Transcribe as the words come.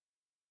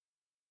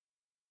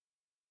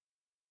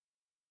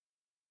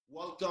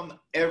Welcome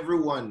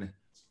everyone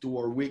to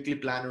our weekly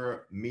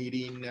planner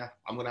meeting.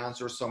 I'm going to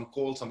answer some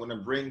calls. I'm going to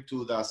bring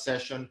to the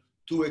session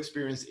two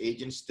experienced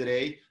agents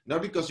today,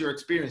 not because you're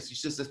experienced,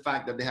 it's just the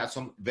fact that they have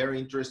some very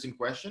interesting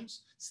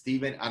questions.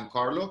 Steven and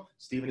Carlo.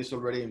 Steven is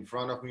already in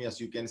front of me,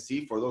 as you can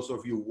see. For those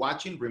of you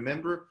watching,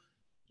 remember,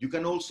 you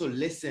can also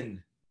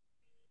listen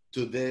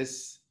to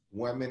this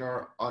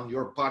webinar on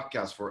your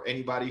podcast. For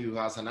anybody who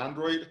has an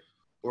Android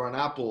or an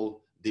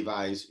Apple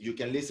device, you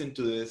can listen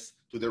to this,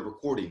 to the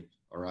recording.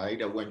 All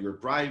right, when you're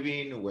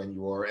driving, when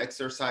you're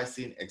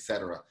exercising,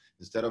 etc.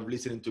 Instead of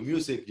listening to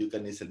music, you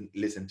can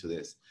listen to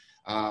this.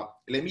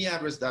 Let me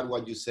address that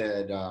what you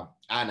said,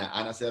 Anna.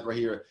 Anna said right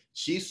here,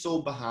 she's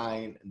so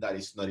behind that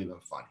it's not even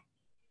funny.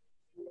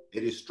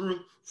 It is true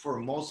for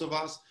most of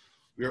us,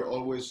 we're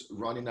always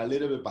running a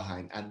little bit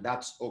behind, and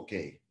that's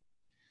okay.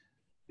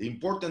 The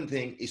important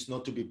thing is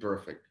not to be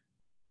perfect.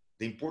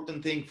 The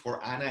important thing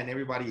for Anna and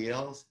everybody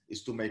else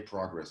is to make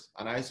progress.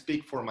 And I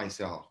speak for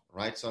myself,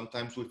 right?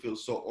 Sometimes we feel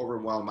so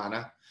overwhelmed,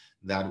 Anna,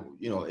 that,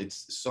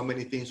 it's so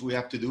many things we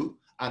have to do.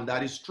 And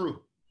that is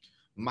true.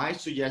 My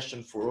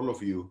suggestion for all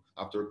of you,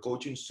 after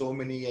coaching so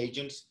many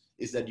agents,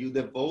 is that you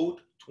devote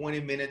 20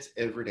 minutes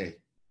every day.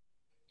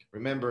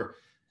 Remember,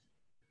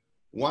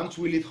 once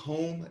we leave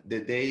home, the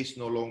day is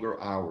no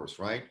longer ours,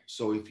 right?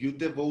 So if you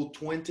devote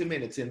 20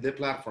 minutes in the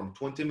platform,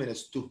 20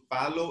 minutes to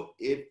follow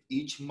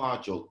each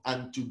module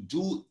and to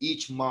do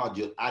each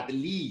module at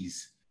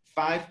least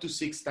 5 to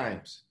 6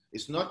 times.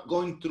 It's not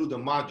going through the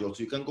modules.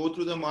 You can go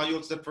through the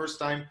modules the first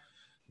time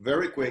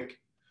very quick,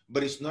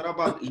 but it's not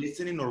about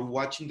listening or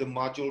watching the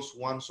modules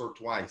once or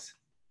twice,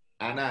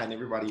 Anna and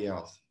everybody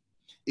else.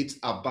 It's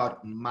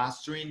about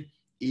mastering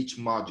each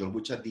module,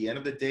 which at the end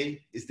of the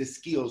day is the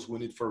skills we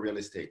need for real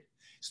estate.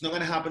 It's not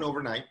going to happen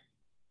overnight.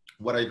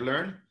 What I've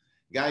learned,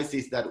 guys,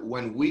 is that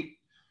when we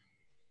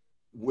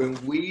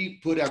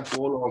put a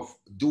goal of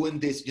doing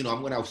this,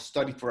 I'm going to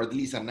study for at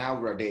least an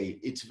hour a day,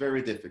 it's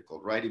very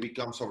difficult, right? It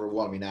becomes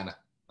overwhelming, Anna.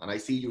 And I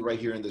see you right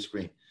here on the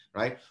screen,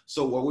 right?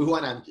 So what we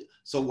want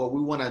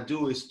to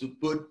do is to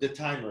put the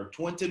timer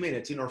 20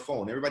 minutes in our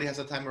phone. Everybody has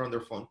a timer on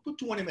their phone. Put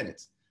 20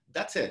 minutes.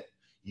 That's it.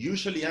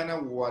 Usually, Anna,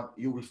 what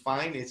you will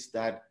find is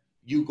that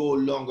you go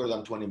longer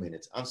than 20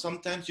 minutes. And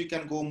sometimes you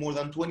can go more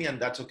than 20,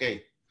 and that's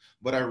okay.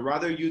 But I'd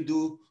rather you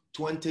do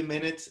 20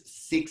 minutes,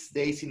 6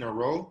 days in a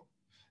row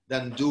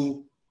than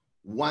do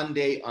one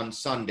day on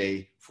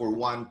Sunday for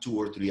 1, 2,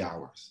 or 3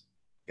 hours.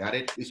 Got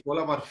it? It's all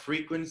about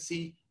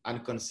frequency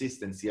and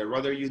consistency. I'd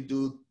rather you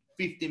do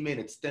 50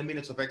 minutes, 10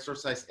 minutes of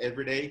exercise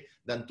every day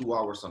than 2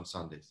 hours on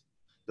Sundays.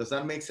 Does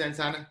that make sense,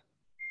 Anna?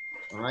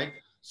 All right.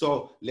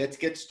 So let's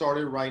get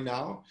started right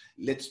now.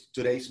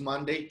 Today's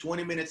Monday,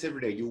 20 minutes every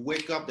day. You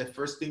wake up, the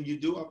first thing you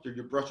do after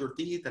you brush your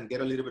teeth and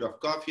get a little bit of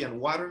coffee and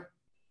water,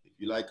 if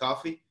you like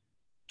coffee,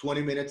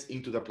 20 minutes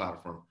into the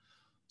platform.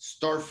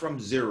 Start from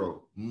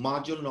zero.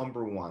 Module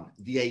number 1.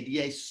 The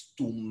idea is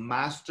to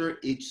master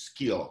each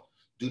skill.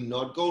 Do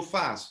not go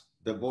fast.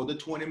 Devote the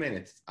 20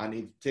 minutes. And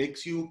if it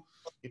takes you,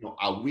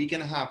 a week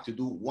and a half to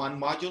do one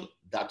module,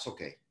 that's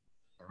okay.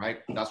 All right.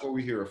 That's what we're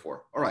here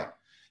for. All right.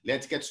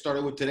 Let's get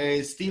started with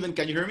today. Steven,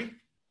 can you hear me?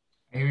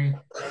 I hear you.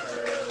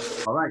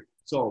 All right.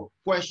 So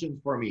questions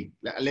for me.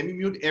 Let me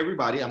mute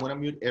everybody. I'm going to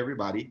mute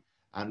everybody.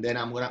 And then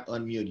I'm going to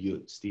unmute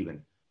you,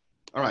 Steven.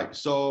 All right.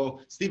 So,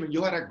 Steven,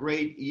 you had a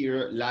great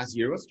year last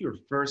year. What's your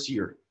first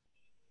year?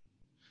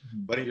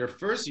 But in your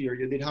first year,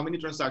 you did how many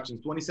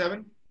transactions?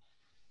 27?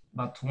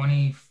 About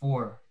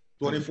 24.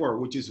 24,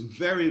 which is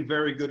very,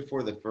 very good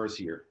for the first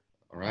year.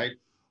 All right.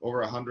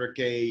 Over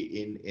 100K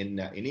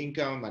in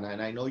income. And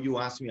I know you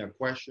asked me a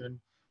question,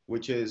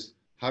 which is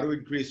how to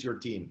increase your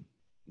team.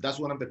 That's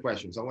one of the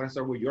questions. I want to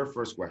start with your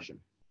first question.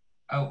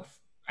 Oh,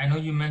 I know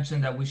you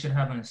mentioned that we should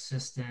have an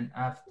assistant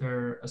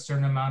after a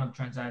certain amount of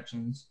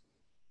transactions.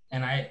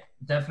 And I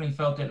definitely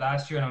felt it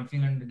last year and I'm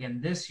feeling it again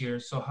this year.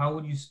 So how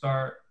would you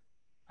start?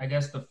 I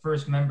guess the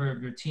first member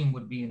of your team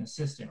would be an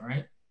assistant,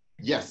 right?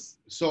 Yes.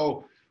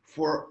 So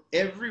for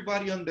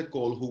everybody on the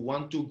call who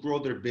want to grow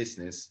their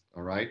business,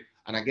 all right?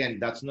 And again,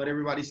 that's not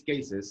everybody's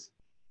cases,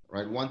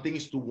 right? One thing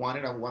is to want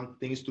it and one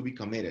thing is to be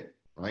committed,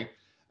 right?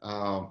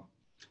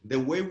 The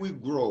way we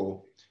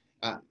grow,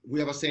 we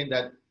have a saying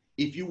that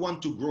if you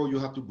want to grow, you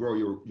have to grow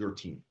your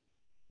team.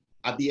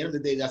 At the end of the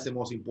day, that's the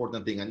most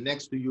important thing. And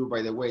next to you,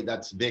 by the way,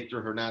 that's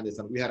Victor Hernandez.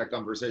 And we had a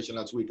conversation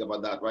last week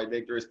about that, right,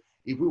 Victor?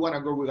 If we want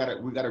to grow, we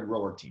gotta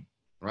grow our team,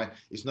 right?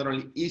 It's not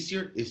only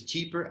easier, it's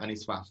cheaper, and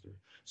it's faster.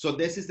 So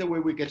this is the way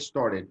we get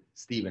started,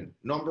 Steven.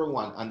 Number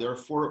 1, and there are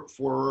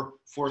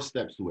four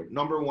steps to it.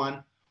 Number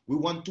 1, we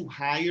want to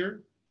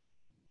hire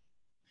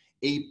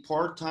a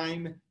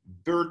part-time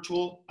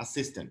virtual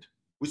assistant.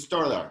 We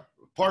start there,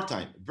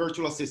 part-time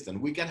virtual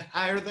assistant. We can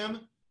hire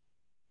them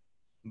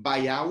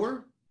by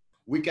hour.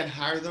 We can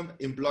hire them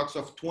in blocks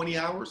of 20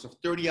 hours, of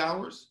 30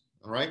 hours,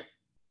 all right?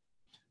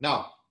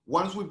 Now,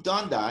 once we've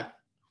done that,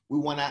 we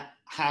wanna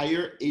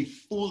hire a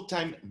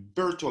full-time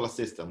virtual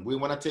assistant. We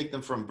wanna take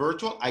them from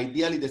virtual,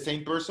 ideally the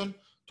same person,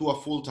 to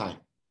a full-time.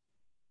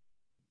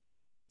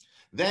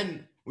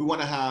 Then we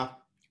wanna have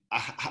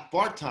a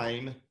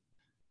part-time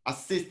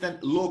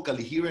assistant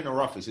locally here in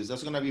our offices,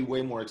 that's going to be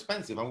way more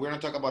expensive. And we're going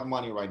to talk about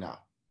money right now.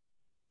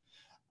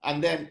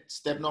 And then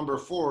step number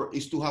 4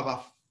 is to have a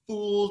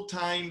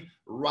full-time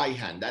right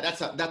hand.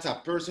 That's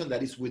a person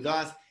that is with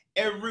us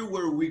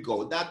everywhere we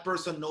go. That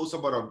person knows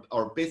about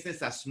our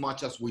business as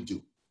much as we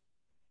do.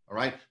 All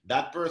right.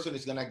 That person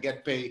is going to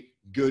get paid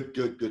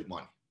good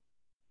money.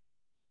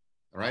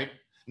 All right.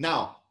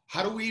 Now,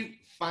 how do we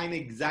find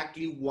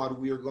exactly what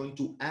we are going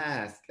to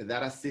ask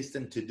that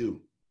assistant to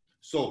do?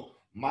 So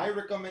my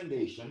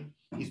recommendation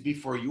is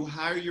before you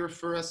hire your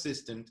first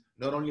assistant,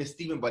 not only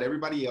Steven, but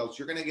everybody else,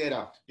 you're going to get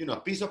a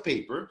piece of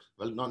paper.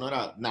 Well, no, not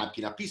a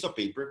napkin, a piece of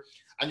paper.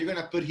 And you're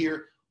going to put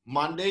here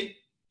Monday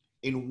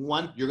in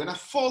one, you're going to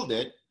fold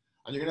it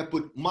and you're going to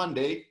put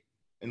Monday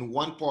in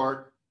one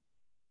part,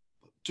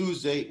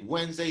 Tuesday,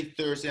 Wednesday,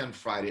 Thursday, and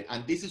Friday.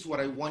 And this is what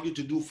I want you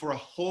to do for a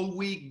whole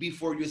week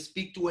before you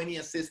speak to any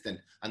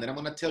assistant. And then I'm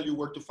going to tell you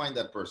where to find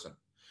that person.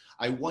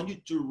 I want you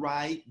to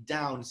write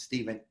down,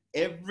 Steven,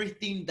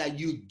 everything that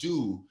you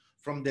do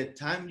from the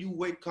time you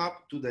wake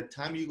up to the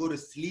time you go to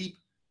sleep,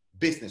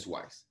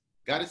 business-wise.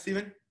 Got it,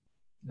 Steven?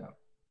 Yeah.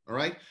 All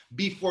right.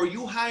 Before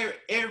you hire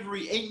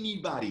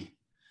anybody,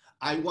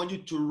 I want you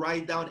to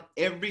write down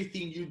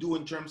everything you do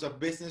in terms of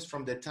business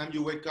from the time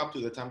you wake up to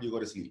the time you go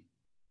to sleep.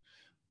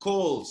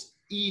 Calls,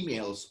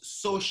 emails,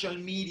 social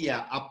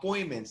media,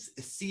 appointments,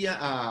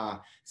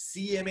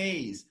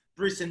 CMAs,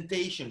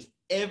 presentations,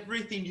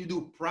 everything you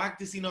do,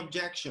 practicing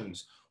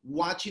objections,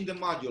 watching the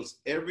modules,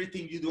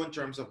 everything you do in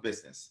terms of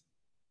business.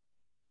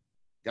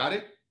 Got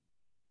it?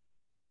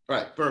 All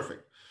right,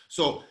 perfect.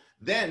 So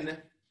then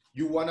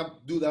you want to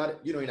do that,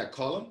 in a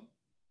column.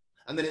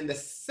 And then in the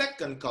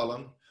second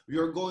column,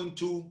 you're going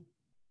to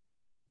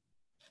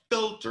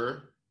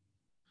filter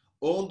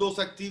all those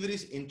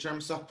activities in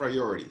terms of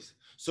priorities.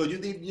 So you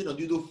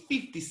do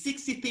 50,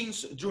 60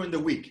 things during the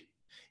week.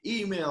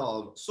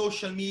 Email,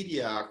 social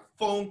media,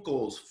 phone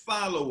calls,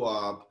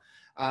 follow-up,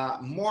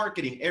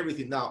 marketing,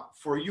 everything. Now,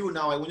 for you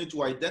now, I want you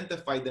to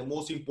identify the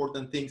most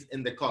important things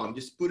in the column.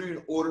 Just put it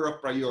in order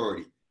of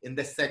priority in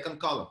the second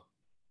column.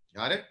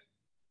 Got it?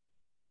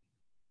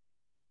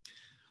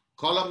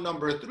 Column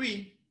number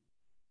 3,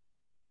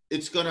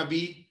 it's gonna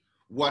be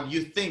what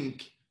you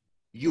think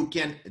you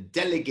can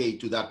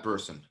delegate to that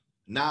person.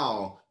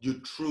 Now you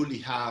truly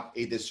have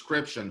a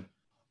description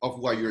of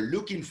what you're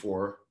looking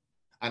for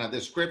and a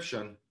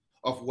description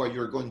of what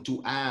you're going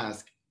to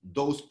ask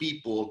those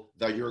people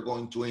that you're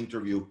going to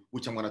interview,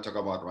 which I'm going to talk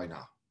about right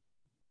now.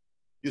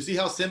 You see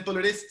how simple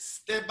it is?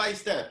 Step by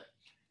step.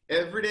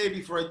 Every day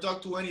before I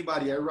talk to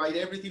anybody, I write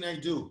everything I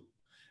do.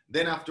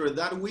 Then after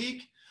that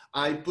week,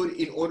 I put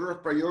in order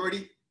of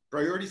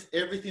priorities,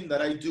 everything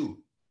that I do.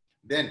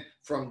 Then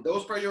from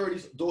those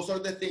priorities, those are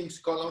the things,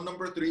 column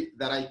number 3,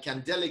 that I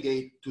can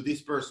delegate to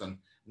this person.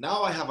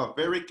 Now I have a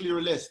very clear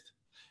list.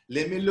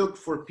 Let me look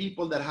for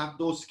people that have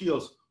those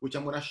skills, which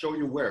I'm going to show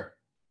you where.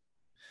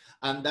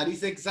 And that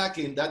is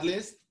exactly in that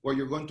list where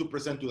you're going to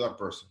present to that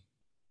person.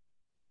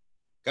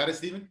 Got it,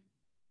 Steven?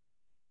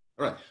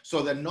 All right.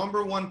 So the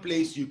number 1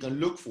 place you can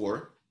look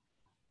for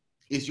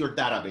is your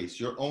database,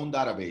 your own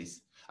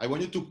database. I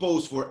want you to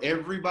post for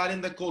everybody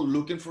in the call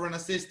looking for an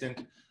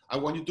assistant. I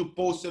want you to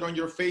post it on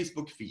your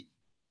Facebook feed.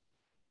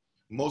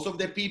 Most of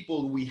the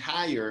people we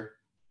hire,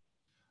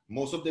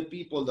 most of the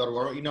people that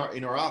were in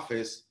our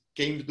office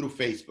came through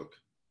Facebook,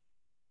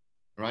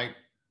 right?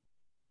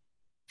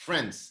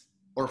 Friends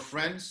of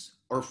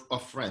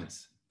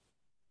friends.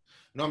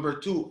 Number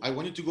 2, I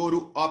want you to go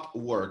to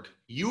Upwork,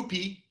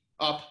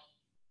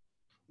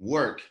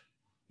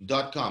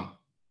 Upwork.com,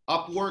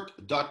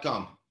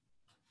 Upwork.com.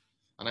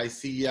 And I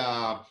see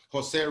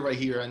Jose right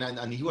here,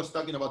 and he was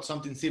talking about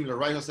something similar,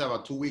 right, Jose,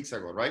 about 2 weeks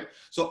ago, right?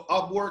 So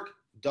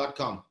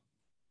Upwork.com.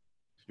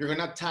 You're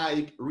gonna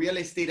type real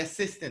estate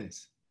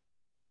assistants.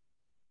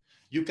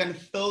 You can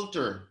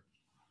filter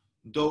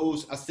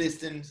those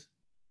assistants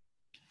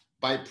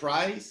by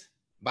price,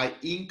 by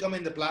income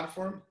in the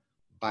platform,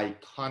 by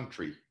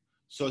country.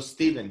 So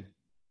Steven,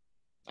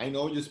 I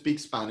know you speak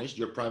Spanish,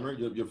 your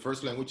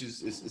first language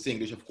is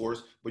English, of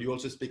course, but you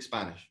also speak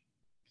Spanish.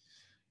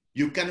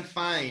 You can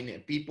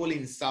find people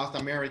in South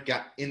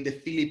America, in the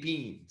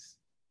Philippines,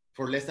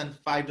 for less than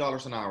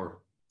 $5 an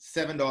hour,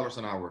 $7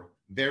 an hour.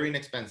 Very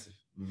inexpensive,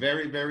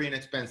 very, very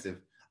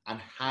inexpensive, and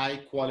high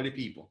quality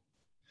people.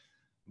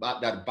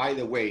 But that, by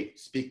the way,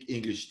 speak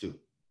English too.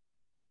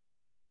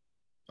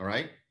 All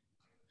right?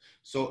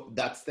 So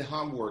that's the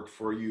homework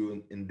for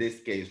you in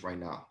this case right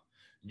now.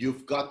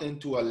 You've gotten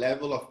to a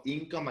level of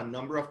income and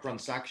number of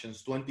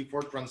transactions,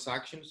 24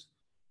 transactions,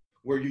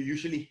 where you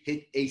usually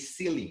hit a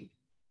ceiling.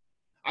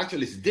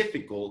 Actually, it's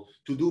difficult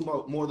to do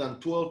more than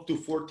 12 to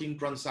 14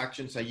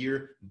 transactions a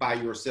year by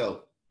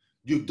yourself.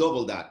 You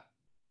double that.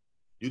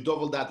 You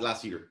doubled that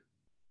last year,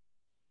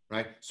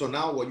 right? So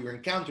now what you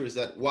encounter is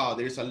that, wow,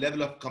 there's a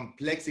level of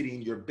complexity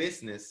in your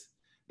business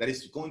that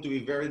is going to be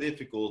very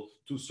difficult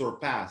to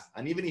surpass.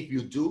 And even if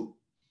you do,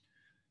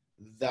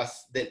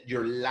 thus that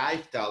your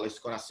lifestyle is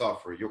going to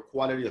suffer, your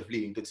quality of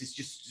living, because it's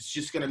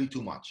just going to be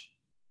too much.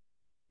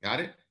 Got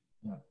it?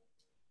 Yeah.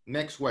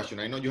 Next question.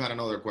 I know you had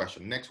another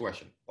question. Next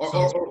question.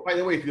 So Or by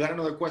the way, if you had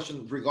another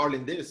question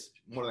regarding this,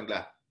 more than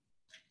glad.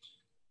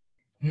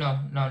 no.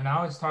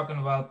 Now it's talking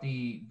about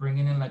the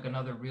bringing in like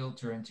another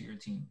realtor into your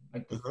team,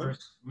 like the Uh-huh.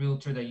 first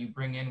realtor that you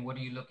bring in. What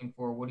are you looking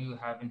for? What are you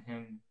having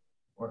him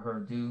or her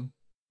do?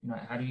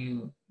 How do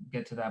you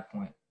get to that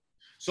point?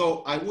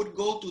 So I would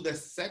go to the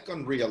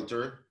second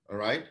realtor, all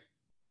right,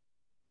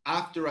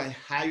 after I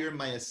hire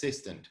my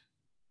assistant.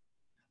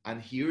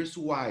 And here's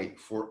why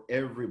for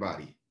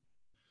everybody.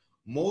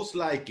 Most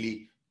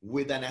likely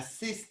with an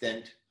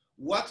assistant,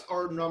 what's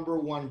our number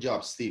one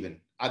job, Steven?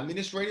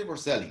 Administrative or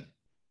selling?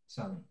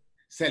 Selling.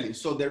 Selling.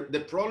 So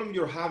the problem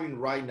you're having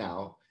right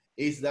now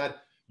is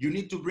that you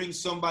need to bring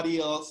somebody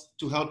else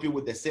to help you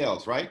with the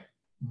sales, right?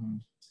 Mm-hmm.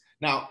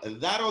 Now,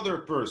 that other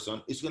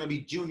person is going to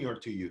be junior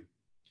to you.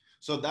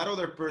 So that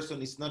other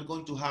person is not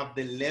going to have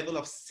the level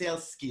of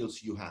sales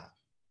skills you have.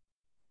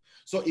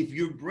 So if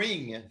you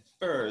bring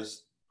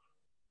first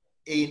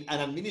an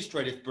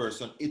administrative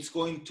person, it's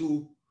going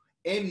to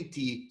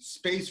empty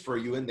space for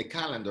you in the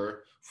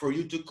calendar for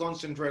you to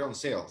concentrate on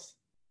sales.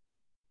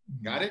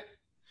 Mm-hmm. Got it?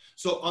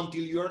 So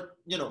until you're,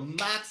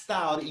 maxed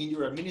out in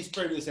your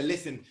administrative, you say,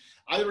 listen,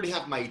 I already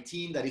have my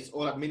team that is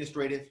all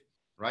administrative,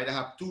 right? I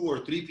have 2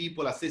 or 3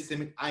 people assisting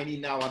me. I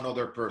need now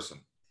another person.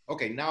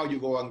 Okay, now you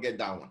go and get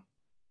that one.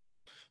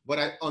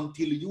 But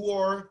until you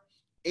are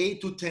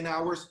 8 to 10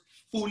 hours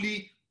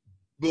fully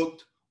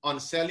booked on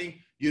selling,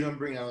 you don't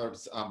bring another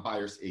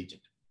buyer's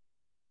agent.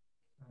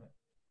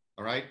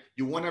 All right.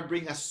 You want to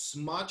bring as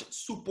much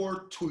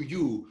support to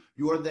you.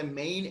 You are the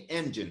main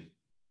engine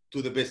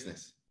to the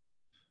business.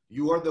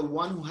 You are the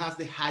one who has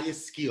the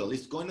highest skill.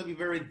 It's going to be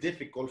very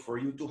difficult for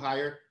you to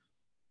hire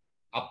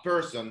a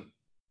person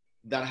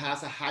that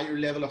has a higher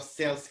level of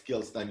sales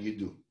skills than you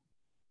do.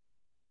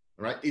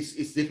 All right.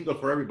 It's difficult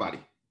for everybody.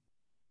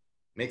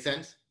 Make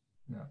sense?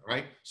 Yeah.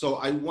 Right. So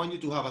I want you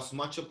to have as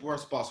much support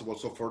as possible.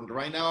 So for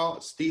right now,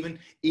 Steven,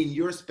 in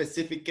your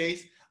specific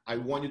case, I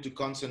want you to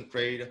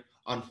concentrate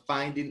on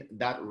finding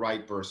that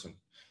right person.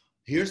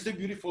 Here's the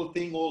beautiful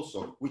thing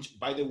also, which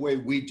by the way,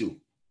 we do,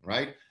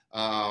 right?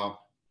 On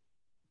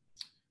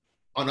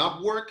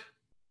Upwork,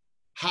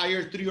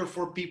 hire 3 or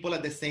 4 people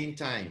at the same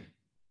time.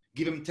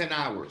 Give them 10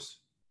 hours.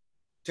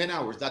 10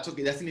 hours, that's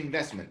okay. That's an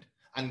investment.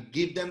 And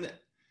give them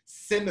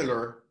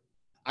similar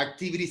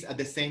activities at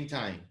the same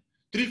time.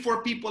 3,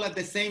 4 people at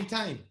the same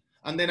time.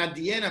 And then at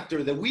the end,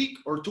 after the week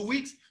or 2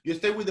 weeks, you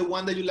stay with the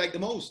one that you like the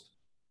most.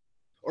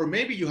 Or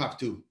maybe you have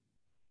 2.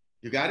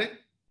 You got it?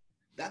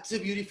 That's a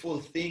beautiful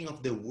thing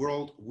of the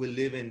world we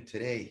live in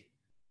today.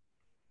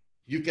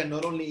 You can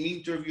not only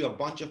interview a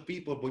bunch of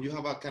people, but you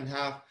can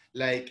have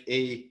like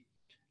a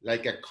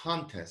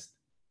contest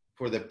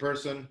for the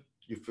person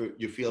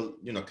you feel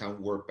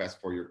can work best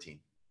for your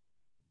team.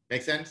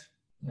 Make sense?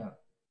 Yeah.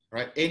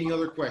 Right. Any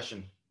other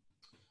question?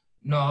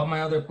 No, all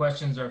my other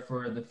questions are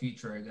for the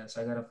future, I guess.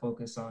 I got to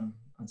focus on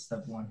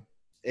step 1.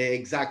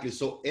 Exactly.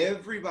 So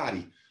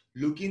everybody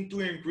looking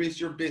to increase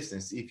your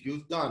business, if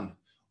you've done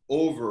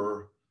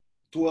over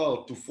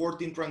 12 to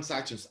 14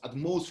 transactions, at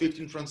most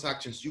 15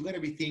 transactions, you got to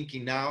be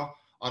thinking now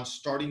on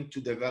starting to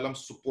develop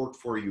support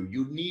for you.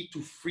 You need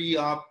to free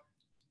up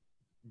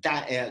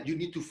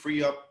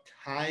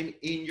time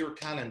in your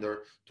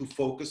calendar to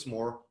focus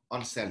more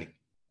on selling.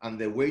 And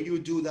the way you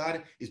do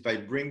that is by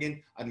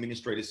bringing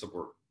administrative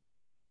support.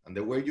 And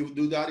the way you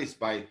do that is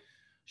by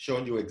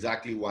showing you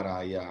exactly what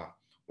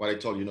I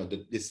told you,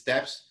 the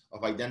steps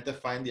of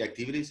identifying the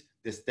activities,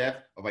 the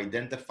step of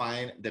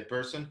identifying the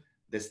person,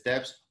 the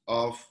steps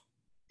of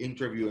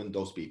interviewing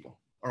those people.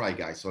 All right,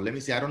 guys. So let me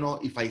see. I don't know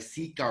if I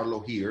see Carlo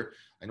here.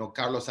 I know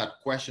Carlos had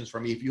questions for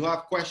me. If you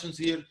have questions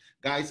here,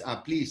 guys,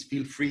 please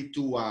feel free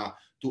to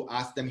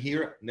ask them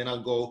here. And then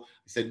I'll go.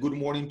 I said good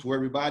morning to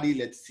everybody.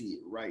 Let's see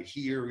right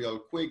here real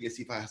quick. Let's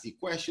see if I see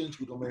questions.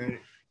 Good morning,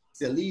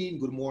 Celine.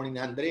 Good morning,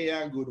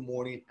 Andrea. Good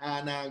morning,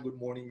 Anna. Good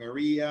morning,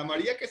 Maria.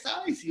 Maria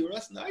Quesada here.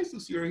 That's nice to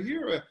see her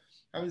here.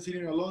 I haven't seen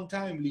her in a long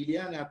time.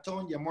 Liliana,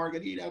 Tonya,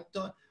 Margarita,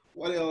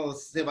 what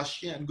else?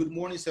 Sebastian. Good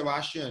morning,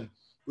 Sebastian.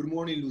 Good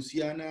morning,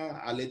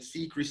 Luciana. Let's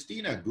see,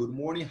 Christina. Good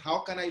morning. How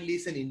can I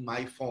listen in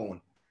my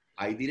phone?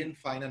 I didn't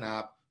find an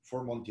app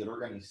for Montiel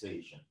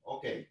organization.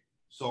 Okay,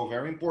 so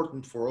very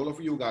important for all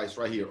of you guys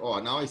right here. Oh,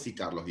 now I see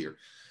Carlo here.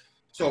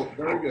 So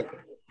very good.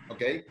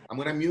 Okay, I'm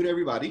gonna mute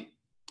everybody,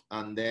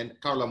 and then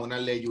Carlo, I'm gonna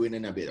let you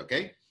in a bit.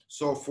 Okay.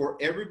 So for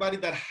everybody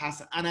that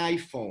has an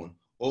iPhone,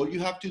 all you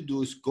have to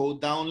do is go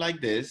down like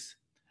this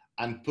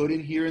and put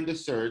in here in the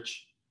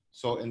search.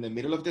 So in the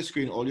middle of the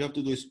screen, all you have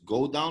to do is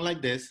go down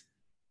like this.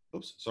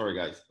 Oops, sorry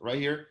guys, right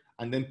here,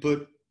 and then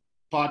put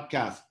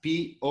podcast,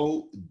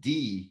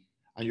 P-O-D,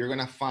 and you're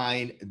gonna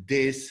find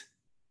this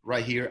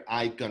right here,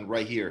 icon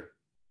right here,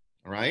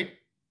 all right?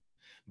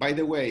 By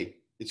the way,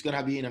 it's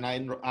gonna be in an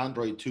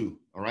Android too,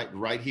 all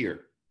right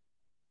here.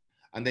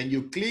 And then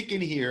you click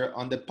in here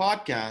on the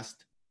podcast.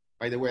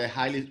 By the way, I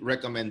highly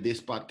recommend this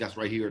podcast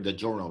right here, The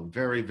Journal.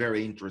 Very,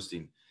 very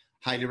interesting.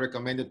 Highly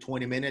recommended,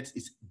 20 minutes.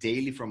 It's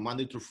daily from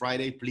Monday to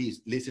Friday.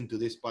 Please listen to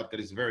this podcast,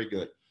 it's very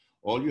good.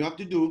 All you have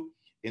to do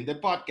in the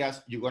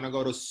podcast, you're going to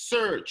go to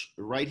search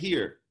right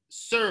here,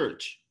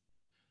 search.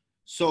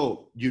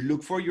 So you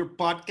look for your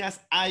podcast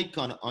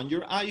icon on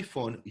your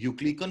iPhone, you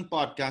click on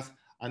podcast,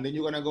 and then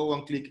you're going to go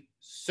and click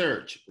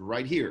search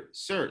right here,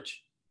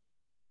 search.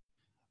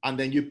 And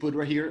then you put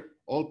right here,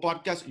 all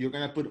podcasts, you're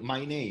going to put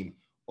my name,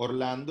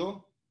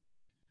 Orlando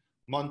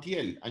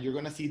Montiel, and you're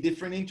going to see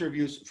different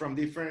interviews from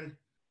different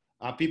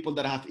people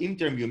that have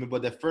interviewed me.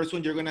 But the first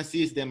one you're going to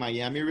see is the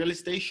Miami Real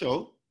Estate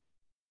Show,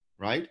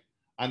 right?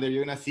 And then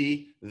you're going to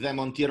see the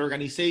Montiel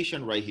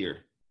organization right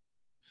here.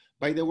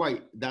 By the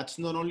way, that's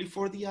not only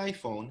for the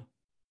iPhone,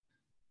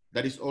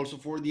 that is also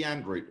for the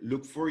Android.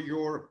 Look for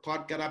your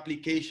podcast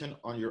application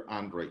on your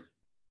Android.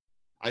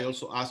 I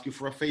also ask you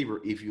for a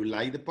favor. If you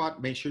like the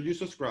pod, make sure you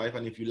subscribe.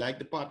 And if you like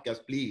the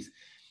podcast, please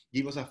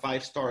give us a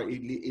 5-star.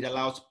 It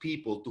allows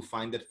people to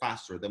find it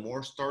faster. The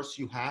more stars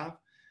you have,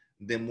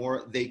 the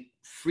more they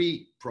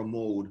free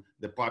promote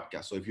the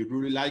podcast. So if you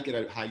really like it,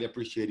 I highly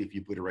appreciate it if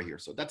you put it right here.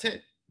 So that's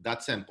it.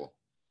 That's simple.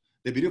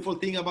 The beautiful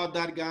thing about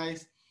that,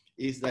 guys,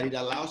 is that it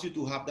allows you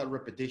to have that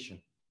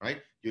repetition,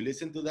 right? You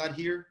listen to that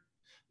here,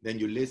 then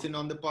you listen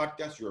on the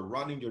podcast, you're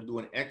running, you're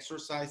doing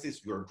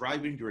exercises, you're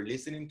driving, you're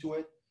listening to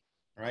it,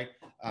 right?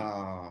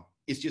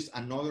 It's just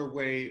another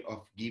way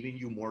of giving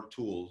you more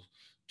tools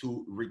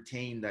to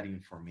retain that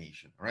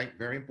information, right?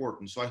 Very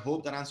important. So I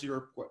hope that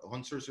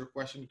answers your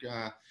question,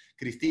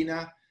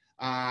 Christina.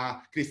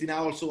 Christina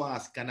also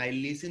asked, can I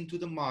listen to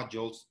the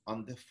modules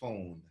on the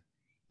phone?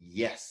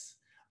 Yes.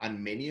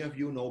 And many of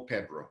you know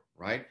Pedro,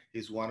 right?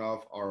 He's one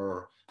of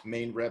our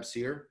main reps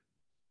here.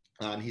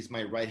 And he's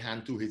my right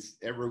hand too. He's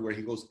everywhere.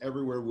 He goes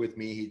everywhere with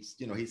me. He's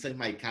in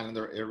my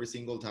calendar every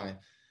single time.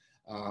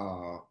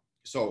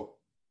 So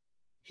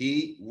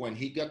when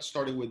he got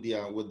started with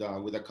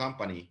the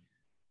company,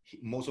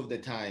 most of the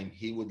time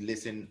he would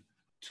listen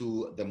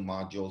to the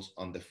modules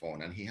on the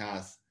phone, and he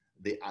has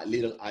the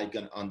little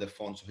icon on the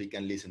phone so he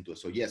can listen to it.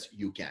 So yes,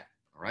 you can.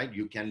 All right,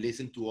 you can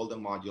listen to all the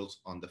modules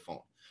on the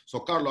phone. So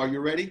Carlo, are you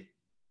ready?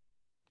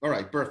 All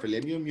right, perfect.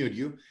 Let me unmute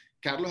you.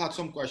 Carlo had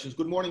some questions.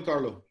 Good morning,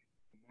 Carlo.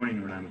 Good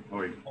morning, Orlando. How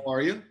are you? How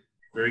are you?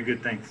 Very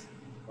good, thanks.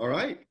 All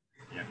right.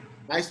 Yeah.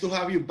 Nice to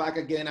have you back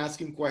again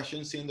asking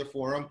questions in the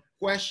forum.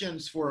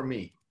 Questions for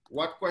me.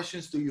 What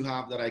questions do you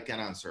have that I can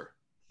answer?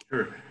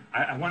 Sure.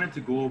 I wanted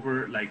to go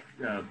over, like,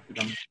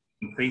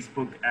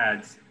 Facebook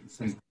ads,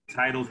 some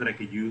titles that I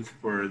could use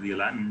for the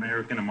Latin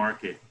American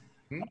market,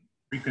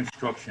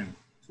 pre-construction,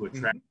 to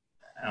attract,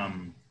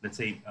 let's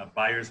say,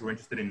 buyers who are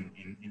interested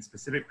in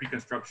specific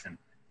pre-construction.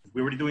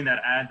 We're already doing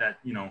that ad that,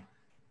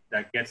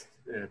 that gets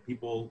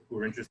people who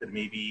are interested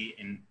maybe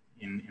in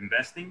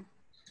investing,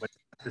 but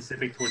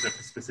specific towards a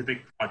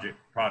specific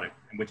product,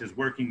 and which is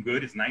working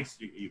good. It's nice.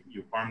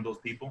 You farm those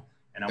people.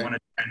 And I want to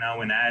try now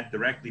an ad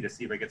directly to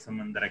see if I get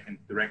someone that I can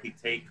directly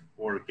take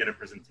or get a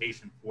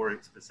presentation for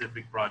a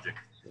specific project.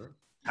 Sure.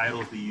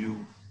 Titles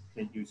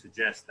can you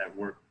suggest that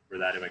work for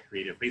that if I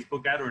create a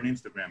Facebook ad or an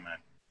Instagram ad?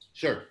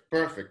 Sure,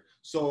 perfect.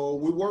 So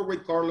we work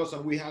with Carlos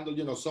and we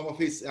handle, some of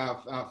his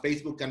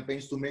Facebook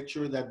campaigns to make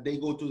sure that they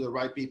go to the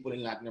right people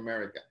in Latin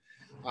America.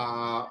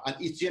 And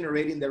it's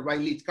generating the right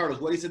leads. Carlos,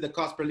 what is it the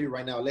cost per lead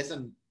right now? Less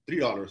than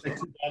 $3. Like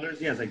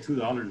 $2? Yeah, it's like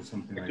 $2 or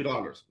something. Like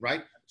 $2,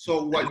 right?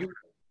 So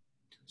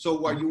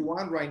what you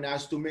want right now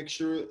is to make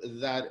sure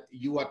that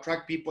you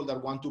attract people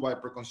that want to buy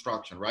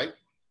pre-construction, right?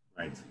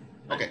 Right.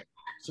 Okay.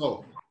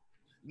 So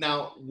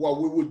now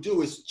what we would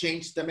do is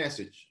change the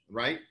message,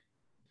 right?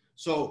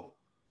 So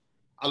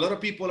a lot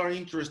of people are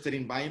interested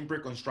in buying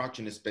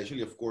pre-construction,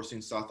 especially, of course,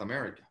 in South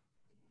America.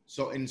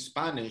 So in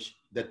Spanish,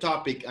 the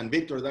topic, and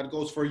Victor, that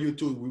goes for you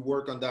too. We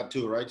work on that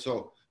too, right?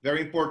 So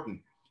very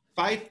important.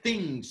 5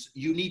 things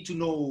you need to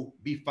know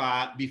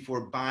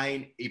before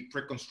buying a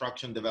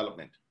pre-construction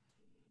development.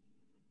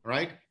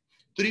 Right?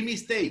 3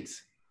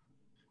 mistakes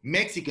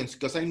Mexicans,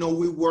 because I know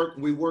we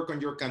work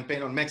on your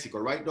campaign on Mexico,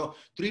 right? No,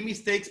 3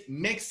 mistakes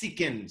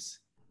Mexicans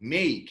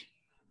make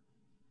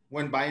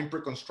when buying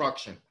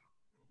pre-construction.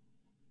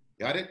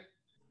 Got it?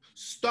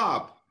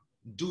 Stop.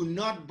 Do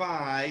not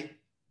buy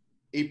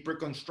a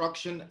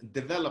pre-construction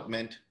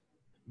development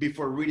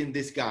before reading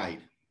this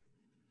guide.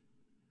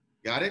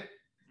 Got it?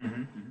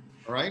 Mm-hmm.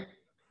 All right.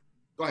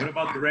 Go ahead.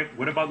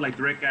 What about like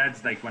direct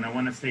ads? Like when I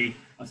want to say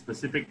a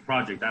specific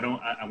project,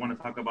 I want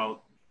to talk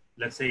about,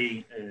 let's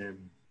say,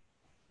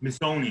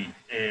 Missoni,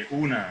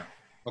 Una.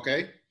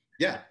 Okay.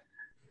 Yeah.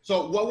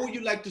 So what would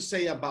you like to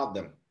say about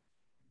them?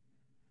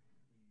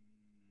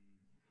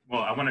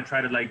 Well, I want to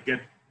try to like get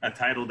a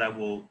title that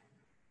will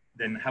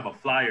then have a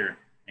flyer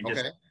and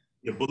just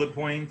the bullet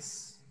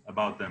points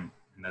about them.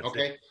 And that's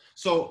okay. It.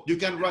 So you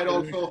can write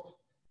also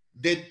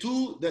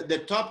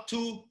the top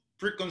 2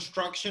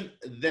 pre-construction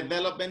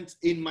developments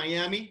in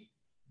Miami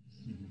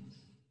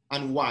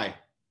and why.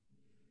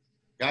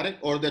 Got it?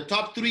 Or the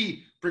top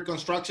 3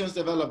 pre-constructions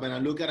development,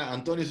 and look at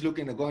Antonio's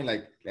looking and going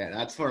like, yeah,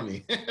 that's for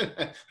me.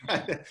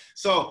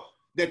 So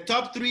the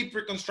top 3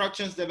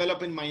 pre-constructions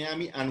developed in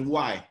Miami and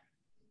why.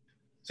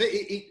 So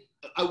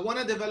I want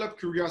to develop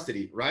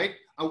curiosity, right?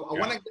 I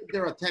want to get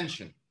their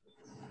attention,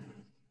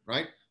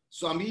 right?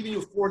 So I'm giving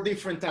you 4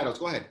 different titles.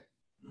 Go ahead.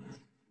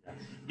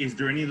 Is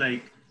there any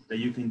like that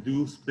you can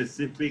do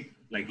specific,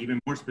 like even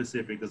more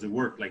specific? Does it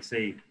work? Like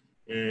say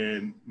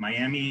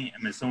Miami,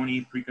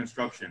 Missoni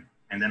pre-construction,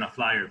 and then a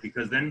flyer,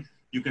 because then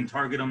you can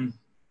target them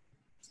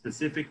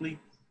specifically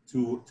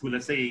to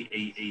let's say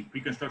a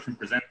pre-construction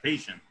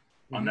presentation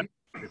on that.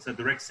 It's a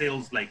direct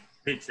sales like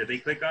pitch. If they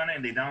click on it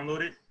and they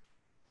download it,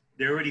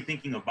 they're already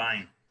thinking of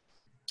buying.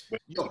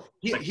 Yo,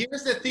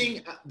 here's the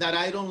thing that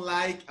I don't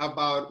like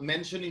about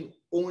mentioning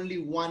only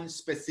one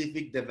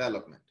specific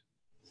development.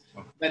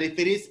 Okay. That if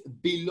it is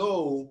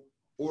below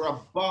or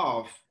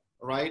above,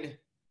 right,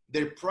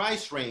 their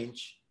price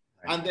range,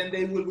 right, and then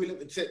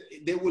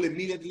they will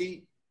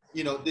immediately,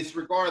 you know,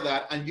 disregard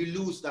that, and you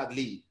lose that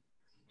lead.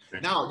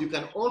 Okay. Now you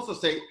can also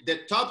say the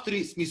top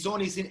three,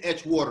 Missoni is in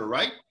Edgewater,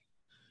 right?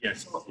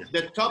 Yes. So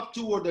the top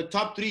two or the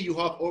top three, you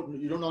have, or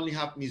you don't only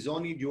have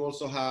Missoni, you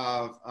also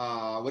have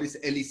what is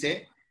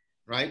Elysee,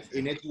 right,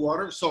 in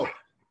Edgewater. So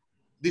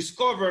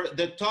discover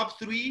the top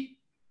three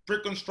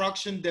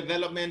pre-construction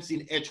developments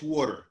in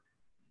Edgewater,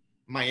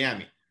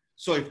 Miami.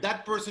 So if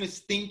that person is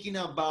thinking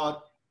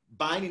about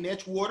buying in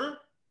Edgewater,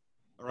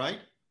 all right,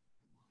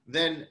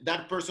 then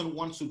that person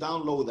wants to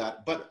download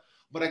that. But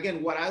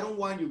again, what I don't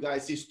want you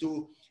guys is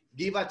to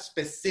give a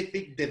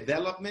specific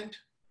development,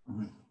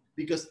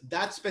 because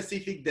that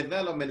specific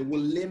development will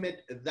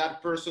limit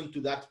that person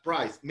to that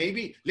price.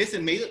 Maybe,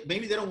 listen, maybe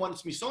they don't want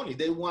Missoni,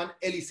 they want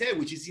Elysee,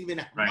 which is even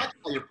a much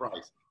higher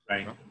price.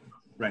 Right.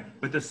 Right.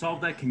 But to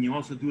solve that, can you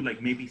also do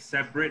like maybe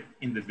separate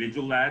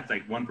individual ads,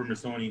 like one for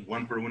Missoni,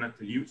 one for Una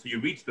to you? So you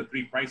reach the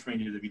three price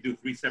ranges if you do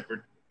three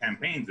separate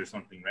campaigns or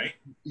something, right?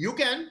 You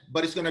can,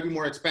 but it's going to be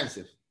more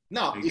expensive.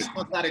 No, it's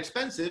not that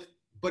expensive,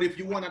 but if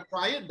you want to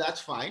try it,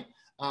 that's fine.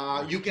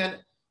 You can,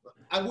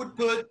 I would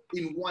put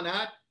in one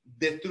ad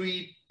the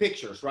three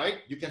pictures, right?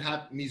 You can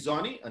have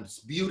Missoni and it's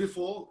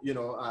beautiful, you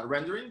know,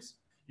 renderings.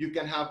 You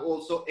can have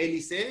also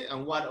Elysee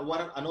and what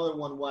another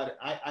one,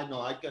 I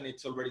know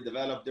it's already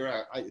developed. There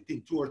are, I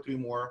think, 2 or 3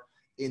 more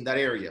in that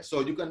area. So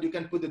you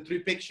can put the 3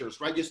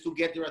 pictures, right? Just to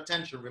get their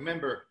attention.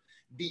 Remember,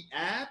 the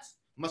ads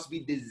must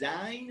be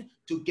designed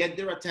to get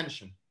their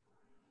attention,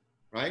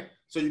 right?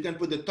 So you can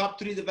put the top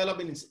 3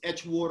 developments in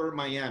Edgewater,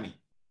 Miami,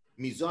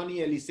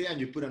 Missoni, Elysee, and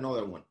you put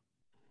another one.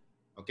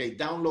 Okay,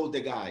 download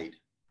the guide.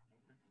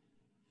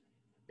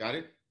 Got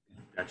it?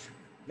 Gotcha.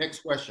 Next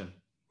question.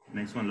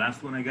 Next one,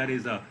 last one I got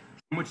is how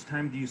much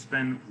time do you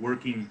spend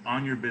working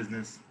on your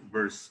business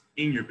versus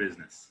in your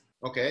business?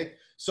 Okay,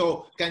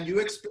 so can you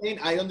explain?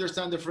 I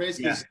understand the phrase.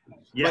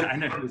 Yeah, I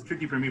know it was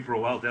tricky for me for a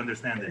while to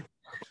understand it.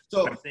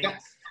 So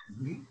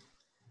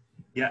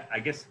yeah, I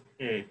guess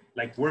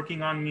like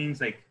working on means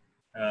like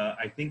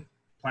I think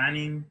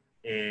planning,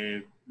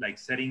 like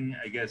setting.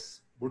 I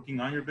guess working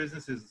on your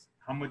business is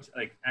how much,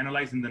 like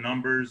analyzing the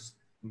numbers.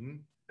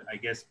 I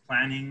guess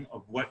planning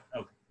of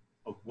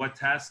what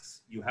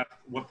tasks you have,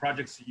 what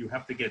projects you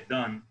have to get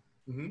done.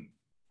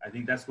 I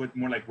think that's what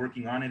more like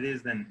working on it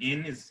is. Then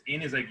in is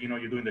like, you know,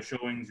 you're doing the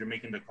showings, you're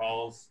making the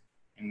calls,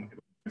 and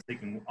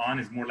taking on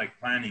is more like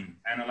planning,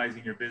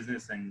 analyzing your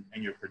business and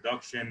your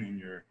production and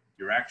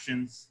your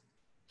actions.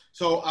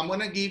 So I'm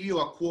going to give you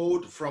a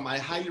quote from, I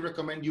highly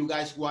recommend you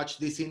guys watch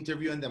this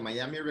interview in the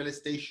Miami Real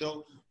Estate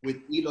Show with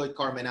Eloy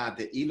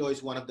Carmenate. Eloy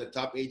is one of the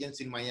top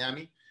agents in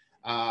Miami.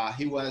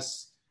 He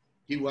was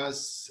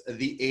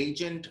the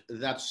agent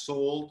that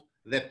sold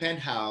the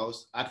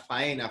penthouse at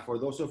Faena. For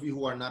those of you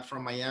who are not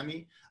from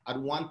Miami, at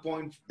one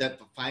point that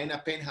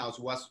Faena penthouse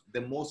was the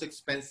most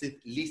expensive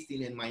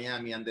listing in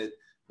Miami and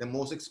the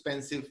most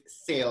expensive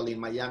sale in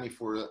Miami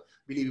for, I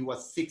believe it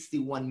was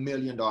 $61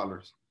 million.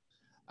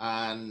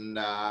 And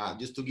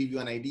just to give you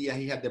an idea,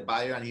 he had the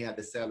buyer and he had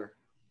the seller.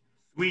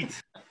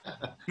 Sweet.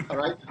 All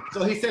right.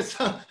 So he says,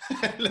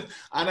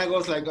 Anna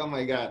goes like, oh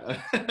my God.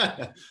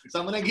 So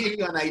I'm going to give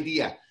you an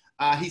idea.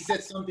 He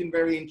said something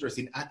very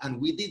interesting.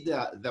 And we did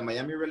the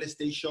Miami Real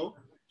Estate Show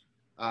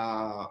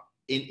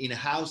in a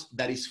house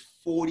that is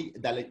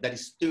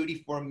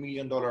 $34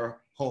 million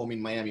home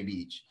in Miami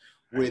Beach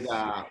with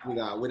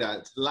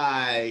a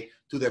slide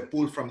to the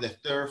pool from the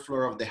 3rd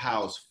floor of the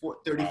house.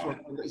 34.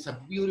 It's a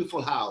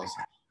beautiful house.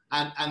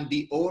 And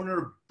the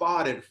owner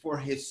bought it for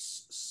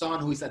his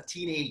son, who is a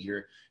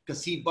teenager,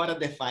 because he bought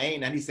at the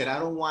Faena. And he said, I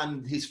don't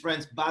want his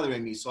friends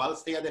bothering me, so I'll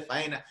stay at the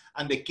Faena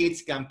and the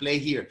kids can play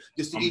here.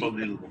 Just to give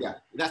you, yeah,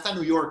 that's a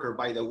New Yorker,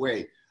 by the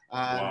way.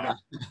 Wow.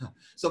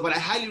 So, but I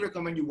highly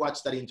recommend you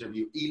watch that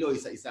interview. Eloy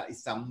is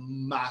a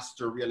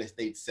master real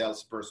estate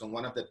salesperson,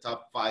 one of the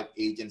top 5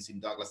 agents in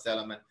Douglas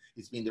Elliman.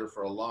 He's been there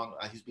for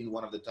he's been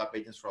one of the top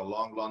agents for a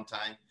long, long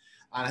time.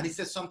 And he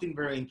says something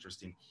very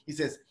interesting. He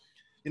says,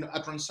 you know,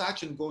 a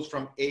transaction goes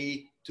from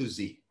A to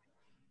Z.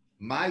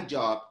 My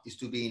job is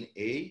to be in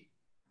A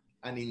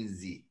and in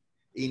Z.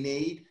 In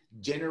A,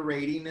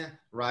 generating,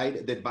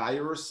 right, the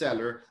buyer or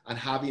seller and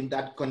having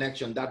that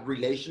connection, that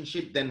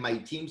relationship. Then my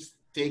team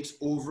takes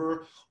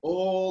over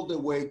all the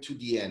way to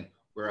the end,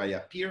 where I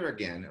appear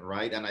again,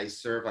 right? And I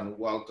serve and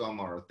welcome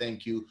or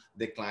thank you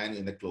the client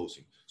in the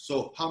closing.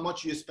 So how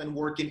much you spend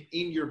working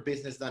in your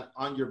business than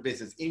on your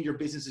business? In your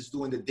business is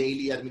doing the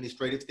daily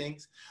administrative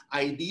things.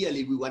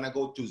 Ideally, we want to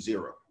go to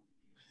 0.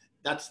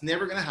 That's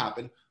never going to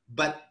happen.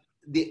 But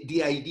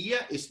the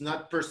idea is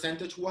not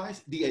percentage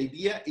wise. The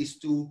idea is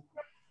to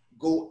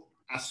go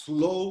as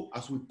slow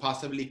as we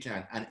possibly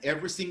can. And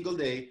every single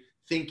day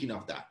thinking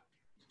of that.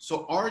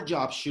 So our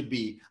job should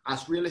be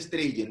as real estate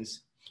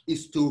agents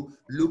is to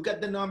look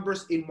at the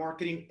numbers in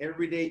marketing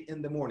every day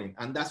in the morning.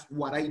 And that's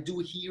what I do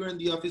here in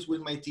the office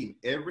with my team.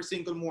 Every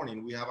single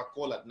morning, we have a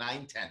call at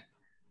 9:10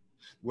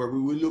 where we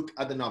will look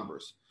at the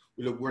numbers.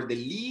 We look where the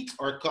leads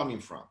are coming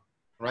from,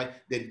 right?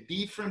 The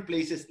different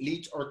places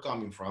leads are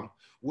coming from.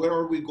 Where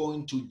are we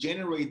going to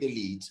generate the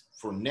leads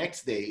for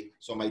next day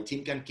so my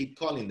team can keep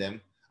calling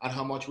them, and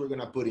how much we're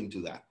going to put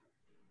into that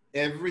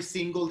every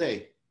single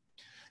day.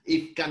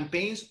 If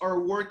campaigns are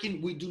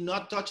working, we do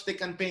not touch the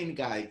campaign,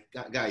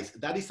 guys.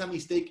 That is a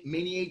mistake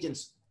many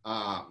agents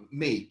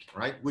make,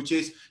 right? Which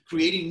is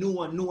creating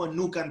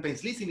new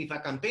campaigns. Listen, if a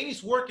campaign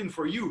is working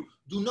for you,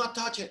 do not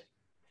touch it.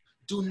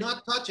 Do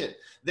not touch it.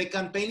 The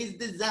campaign is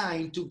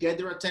designed to get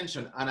their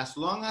attention. And as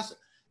long as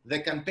the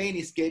campaign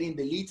is getting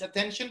the lead's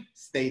attention,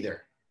 stay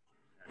there.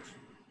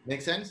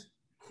 Make sense?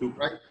 Super.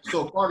 Right?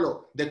 So,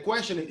 Carlo, the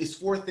question is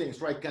 4 things,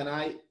 right? Can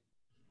I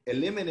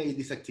eliminate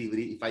this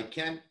activity? If I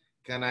can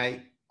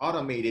I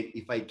automate it?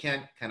 If I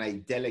can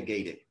I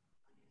delegate it?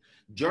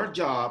 Your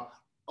job,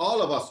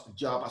 all of us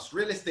job as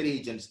real estate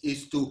agents,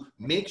 is to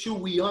make sure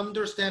we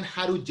understand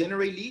how to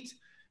generate leads.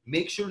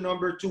 Make sure,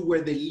 number 2,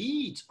 where the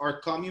leads are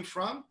coming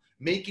from,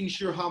 making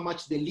sure how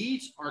much the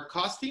leads are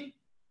costing,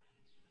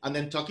 and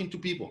then talking to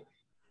people.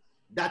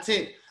 That's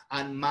it.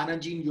 And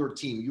managing your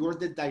team. You're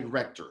the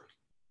director.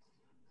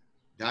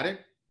 Got it?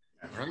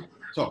 All right.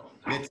 So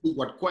let's see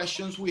what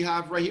questions we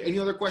have right here. Any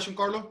other question,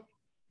 Carlo?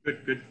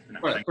 Good.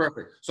 All right,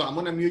 perfect. So I'm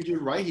going to mute you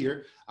right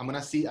here. I'm going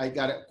to see, I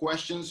got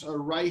questions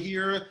right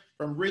here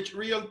from Rich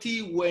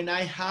Realty. When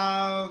I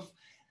have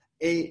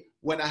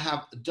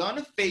done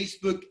a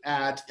Facebook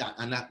ad,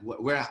 and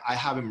where I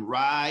have him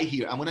right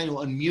here, I'm going to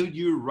unmute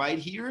you right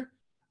here.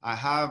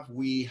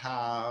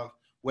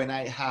 When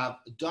I have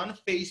done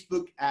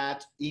Facebook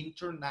ads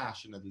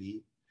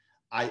internationally,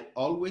 I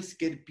always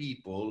get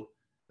people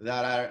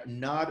that are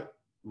not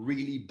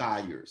really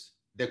buyers.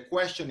 The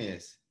question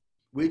is,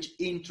 which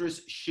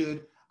interest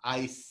should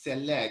I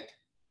select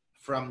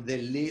from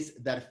the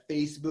list that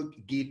Facebook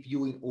give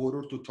you in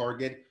order to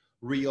target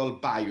real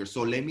buyers?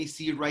 So let me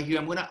see right here.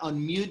 I'm going to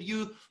unmute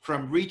you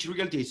from Rich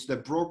Realty. It's the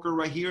broker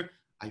right here.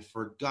 I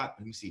forgot.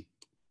 Let me see.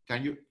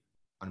 Can you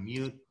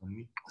unmute?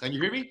 Can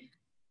you hear me?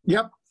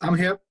 Yep, I'm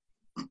here.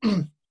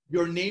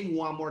 Your name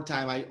one more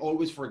time. I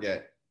always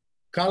forget.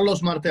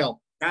 Carlos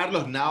Martel.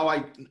 Carlos, now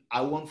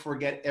I won't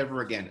forget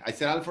ever again. I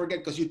said I'll forget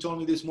because you told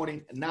me this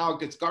morning. Now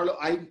it's Carlo.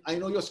 I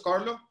know you're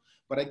Carlo,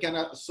 but I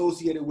cannot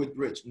associate it with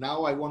Rich.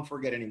 Now I won't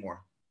forget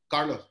anymore.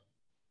 Carlos,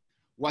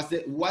 what's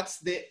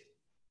the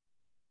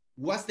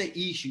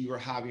issue you're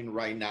having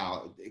right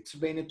now?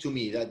 Explain it to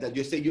me. That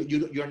you say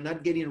you're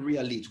not getting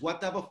real leads. What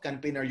type of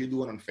campaign are you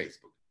doing on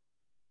Facebook?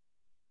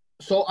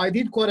 So I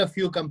did quite a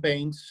few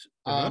campaigns.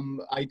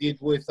 I did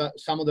with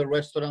some of the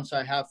restaurants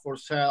I have for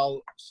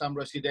sale, some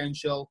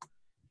residential,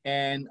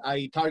 and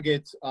I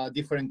target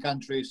different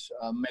countries,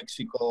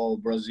 Mexico,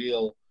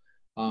 Brazil,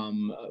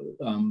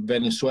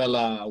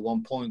 Venezuela, at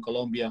one point,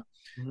 Colombia.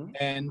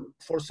 And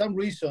for some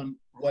reason,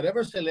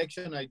 whatever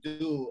selection I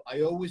do,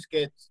 I always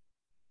get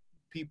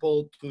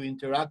people to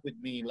interact with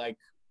me like,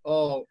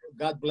 oh,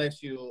 God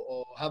bless you,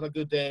 or have a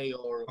good day,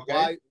 or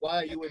why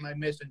are you in my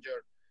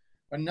messenger?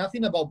 But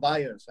nothing about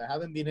buyers. I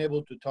haven't been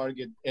able to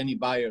target any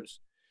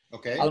buyers.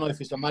 Okay. I don't know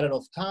if it's a matter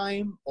of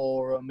time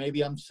or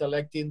maybe I'm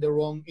selecting the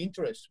wrong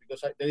interest,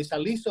 because there is a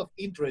list of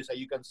interests that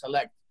you can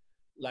select,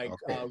 like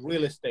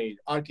real estate,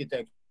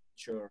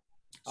 architecture,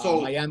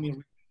 Miami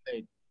real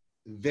estate.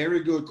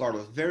 Very good,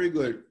 Carlos. Very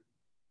good.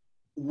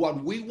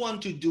 What we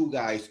want to do,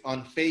 guys,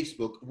 on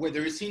Facebook,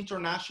 whether it's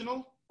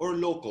international or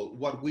local,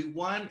 what we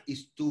want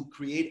is to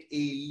create a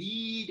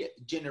lead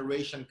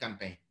generation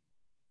campaign.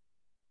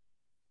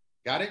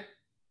 Got it?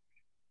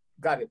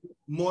 Got it.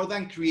 More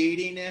than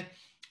creating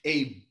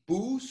a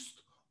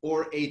boost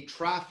or a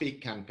traffic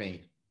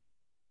campaign.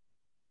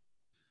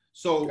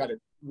 So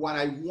what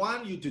I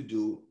want you to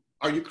do,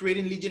 are you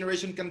creating lead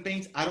generation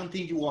campaigns? I don't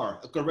think you are.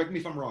 Correct me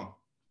if I'm wrong.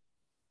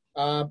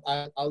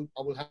 I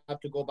will have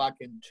to go back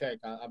and check.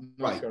 I'm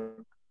not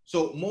sure.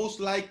 So most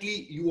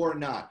likely you are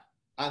not.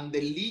 And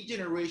the lead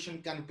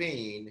generation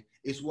campaign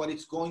is what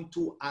it's going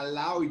to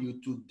allow you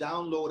to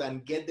download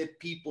and get the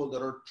people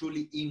that are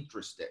truly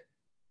interested.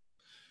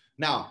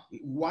 Now,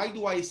 why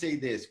do I say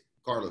this,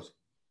 Carlos?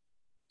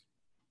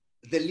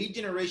 The lead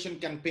generation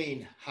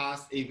campaign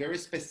has a very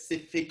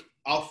specific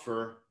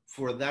offer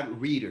for that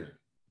reader,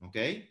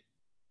 okay?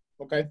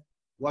 Okay.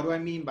 What do I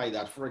mean by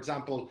that? For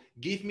example,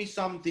 give me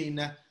something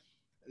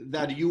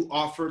that you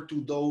offer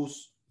to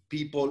those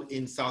people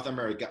in South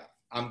America.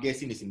 I'm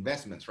guessing it's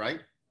investments, right?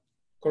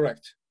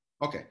 Correct.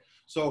 Okay.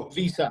 So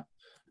Visa,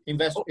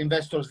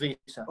 investors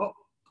visa.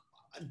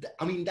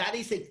 I mean, that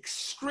is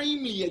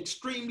extremely,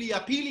 extremely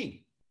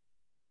appealing,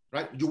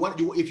 right?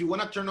 If you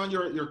want to turn on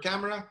your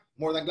camera,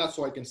 more than glad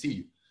so I can see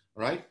you,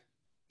 all right?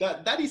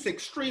 That is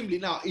extremely,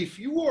 now, if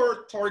you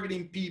are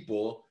targeting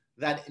people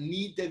that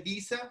need the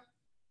visa,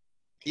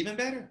 even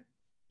better,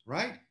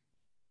 right?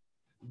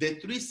 The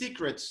 3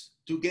 secrets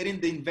to getting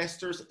the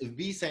investor's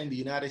visa in the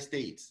United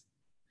States.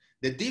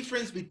 The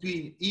difference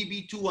between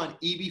EB2 and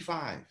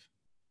EB5.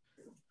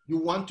 You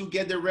want to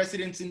get the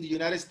residents in the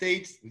United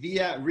States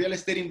via real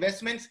estate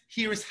investments?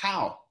 Here is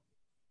how.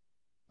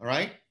 All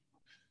right.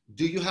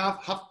 Do you have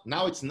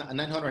now it's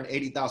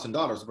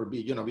 $980,000 per,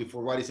 you know,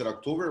 before what is it,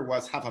 October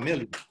was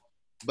 $500,000.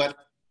 But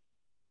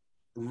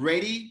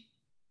ready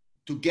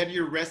to get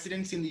your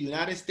residents in the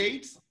United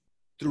States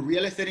through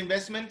real estate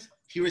investment?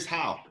 Here is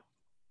how.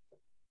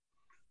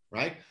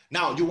 Right?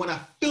 Now you want to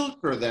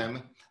filter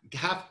them,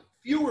 have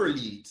fewer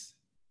leads,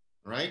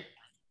 right?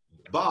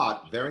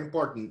 But very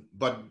important,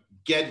 but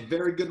get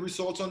very good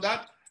results on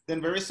that.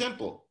 Then very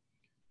simple.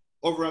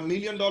 Over $1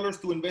 million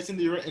to invest in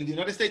the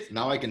United States.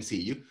 Now I can see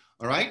you.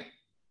 All right.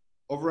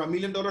 Over $1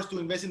 million to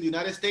invest in the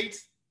United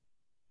States.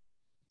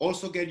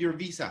 Also get your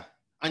visa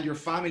and your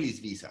family's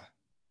visa,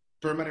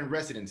 permanent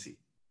residency.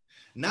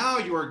 Now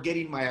you are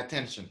getting my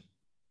attention.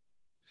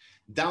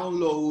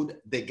 Download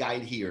the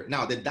guide here.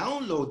 Now the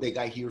download the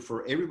guide here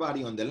for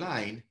everybody on the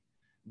line,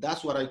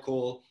 that's what I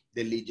call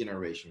the lead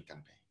generation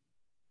campaign.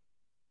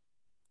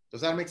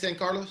 Does that make sense,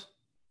 Carlos?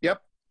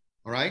 Yep.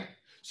 All right.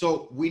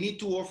 So we need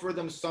to offer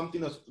them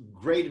something of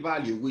great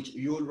value, which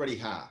you already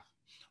have.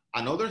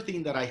 Another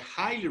thing that I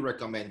highly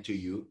recommend to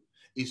you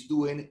is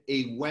doing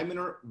a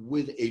webinar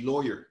with a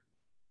lawyer.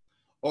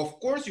 Of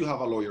course you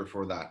have a lawyer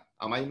for that.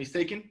 Am I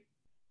mistaken?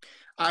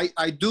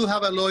 I do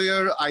have a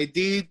lawyer. I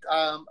did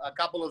a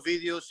couple of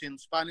videos in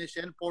Spanish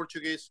and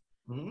Portuguese.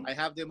 Mm-hmm. I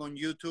have them on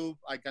YouTube.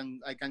 I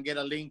can get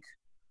a link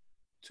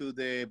to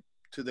the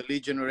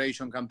lead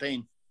generation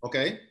campaign.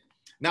 Okay.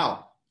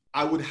 Now,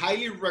 I would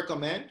highly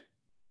recommend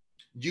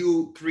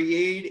you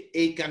create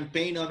a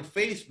campaign on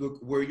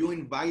Facebook where you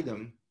invite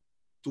them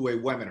to a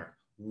webinar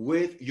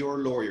with your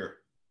lawyer,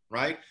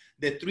 right?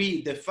 The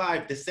 3, the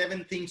 5, the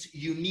 7 things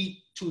you need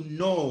to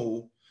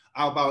know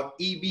about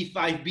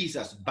EB5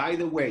 visas. By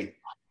the way,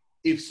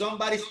 if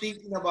somebody's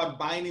thinking about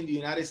buying in the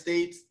United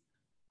States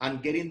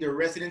and getting their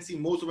residency,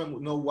 most of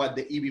them know what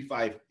the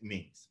EB5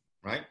 means,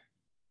 right?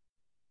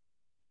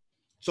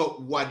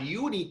 So what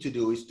you need to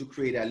do is to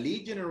create a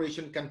lead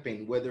generation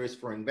campaign, whether it's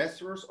for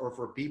investors or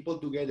for people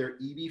to get their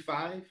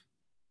EB5.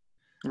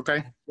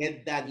 Okay.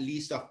 Get that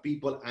list of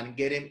people and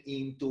get them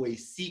into a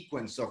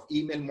sequence of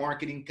email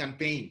marketing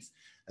campaigns.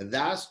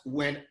 That's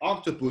when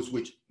Octopus,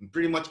 which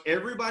pretty much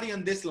everybody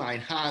on this line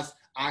has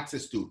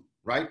access to,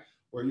 right?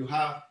 Where you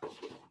have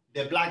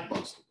the black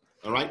box,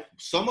 all right?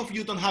 Some of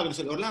you don't have it.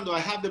 So Orlando,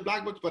 I have the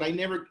black box, but I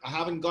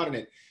haven't gotten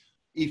it.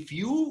 If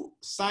you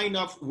sign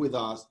up with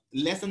us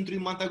less than 3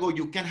 months ago,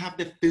 you can have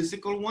the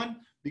physical one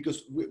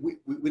because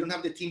we don't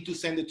have the team to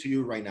send it to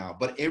you right now.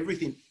 But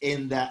everything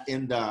in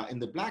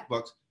the black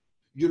box,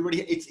 you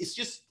already, it's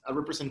just a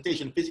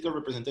representation, physical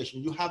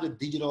representation. You have the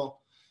digital,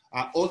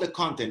 all the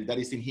content that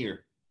is in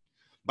here.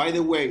 By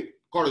the way,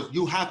 Carlos,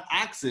 you have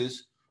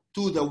access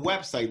to the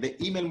website, the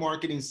email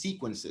marketing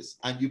sequences,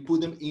 and you put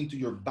them into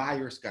your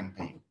buyer's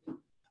campaign.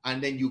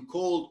 And then you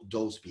call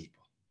those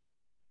people.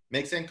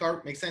 Make sense,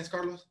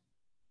 Carlos?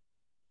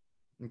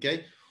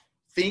 Okay.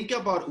 Think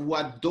about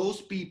what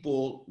those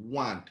people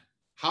want.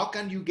 How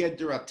can you get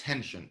their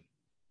attention?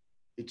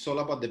 It's all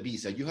about the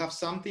visa. You have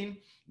something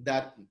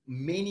that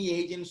many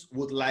agents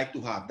would like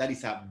to have. That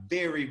is a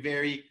very,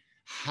 very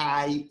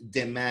high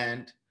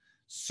demand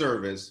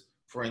service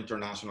for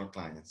international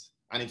clients.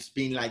 And it's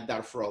been like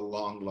that for a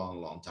long,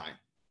 long, long time.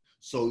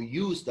 So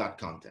use that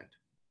content.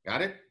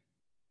 Got it?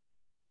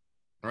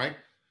 All right.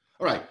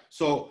 All right.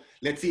 So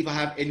let's see if I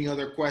have any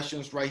other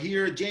questions right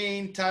here.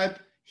 Jane, type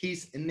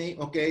his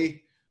name.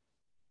 Okay.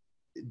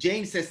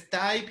 Jane says,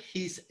 type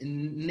his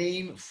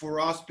name for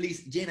us,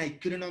 please. Jane, I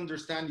couldn't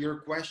understand your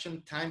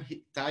question.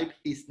 Type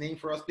his name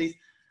for us, please.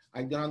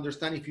 I don't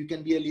understand. If you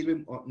can be a little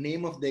bit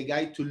name of the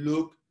guy to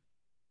look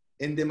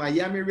in the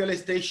Miami real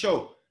estate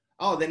show.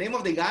 Oh, the name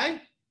of the guy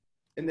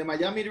in the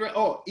Miami.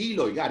 Oh,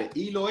 Eloy, got it.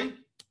 Eloy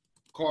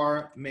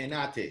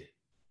Carmenate.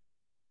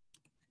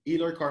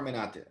 Eloy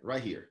Carmenate,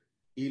 right here.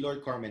 Eloy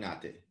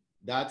Carmenate.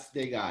 That's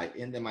the guy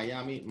in the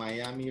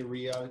Miami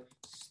real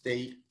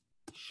estate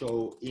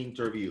show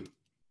interview.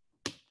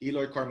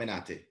 Eloy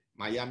Carmenate,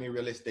 Miami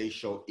real estate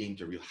show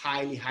interview.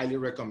 Highly, highly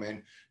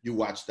recommend you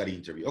watch that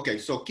interview. Okay,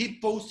 so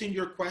keep posting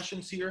your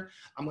questions here.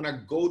 I'm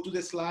gonna go to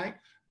the slide,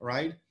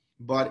 right?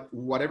 But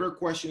whatever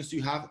questions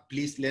you have,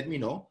 please let me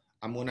know.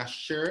 I'm gonna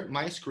share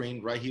my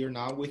screen right here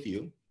now with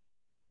you.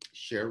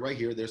 Share right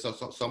here. There's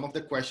also some of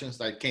the questions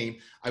that came.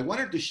 I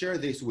wanted to share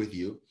this with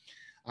you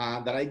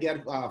that I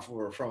get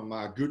from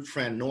a good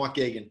friend, Noah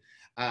Kagan.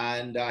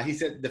 And he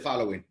said the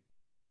following: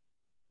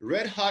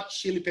 Red Hot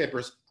Chili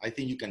Peppers, I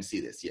think you can see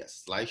this,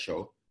 yes,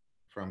 slideshow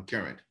from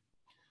Current.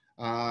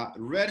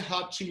 Red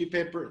Hot Chili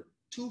Pepper,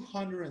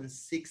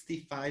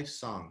 265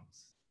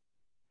 songs,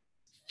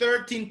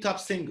 13 top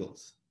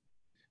singles.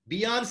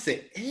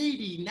 Beyonce,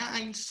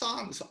 89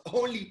 songs,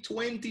 only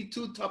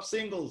 22 top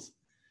singles.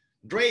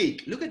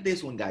 Drake, look at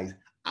this one, guys,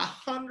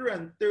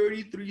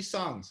 133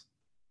 songs,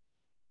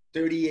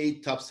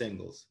 38 top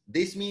singles.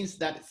 This means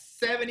that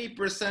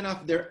 70%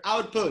 of their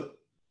output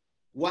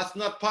was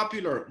not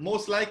popular,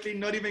 most likely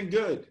not even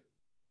good.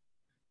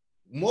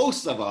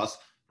 Most of us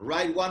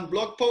write one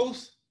blog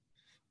post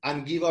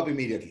and give up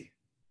immediately.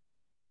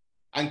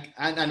 And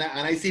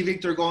I see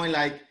Victor going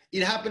like,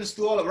 it happens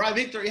to all of us, right,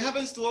 Victor? It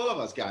happens to all of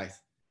us, guys,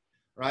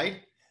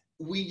 right?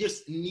 We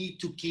just need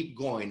to keep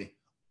going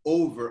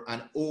over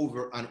and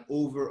over and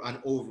over and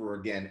over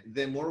again.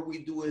 The more we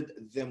do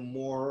it, the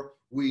more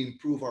we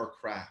improve our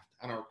craft.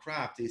 And our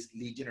craft is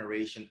lead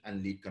generation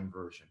and lead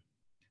conversion.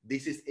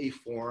 This is a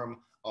form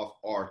of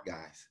art,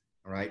 guys,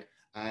 all right?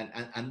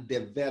 And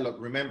develop.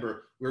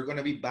 Remember, we're going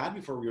to be bad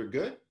before we're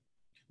good,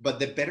 but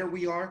the better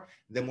we are,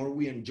 the more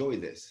we enjoy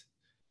this.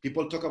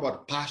 People talk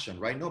about passion,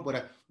 right? No,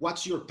 but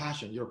what's your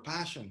passion? Your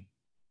passion.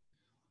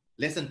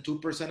 Less than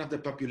 2% of the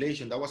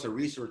population, that was a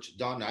research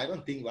done. I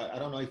don't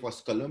know if it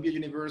was Columbia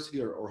University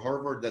or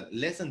Harvard, that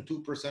less than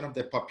 2% of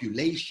the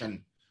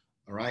population,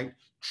 all right,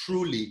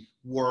 truly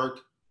work,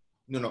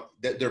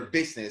 their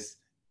business,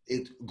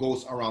 it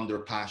goes around their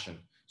passion.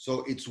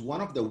 So it's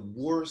one of the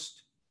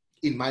worst,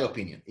 in my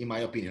opinion,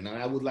 and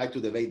I would like to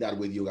debate that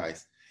with you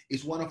guys.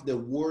 It's one of the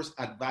worst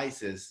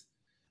advices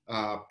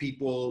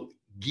people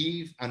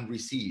give and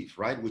receive,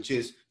 right? Which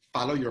is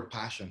follow your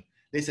passion.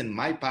 Listen,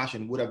 my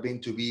passion would have been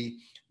to be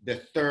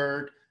the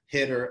third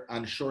hitter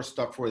and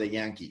shortstop for the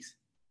Yankees.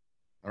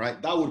 All right,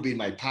 that would be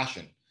my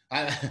passion.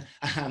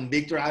 And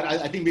Victor,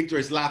 I think Victor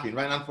is laughing,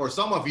 right? And for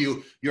some of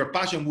you, your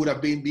passion would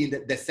have been being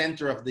the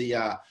center of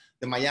the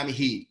Miami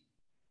Heat.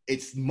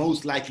 It's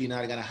most likely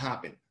not going to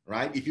happen,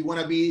 right? If you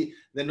want to be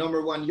the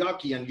 #1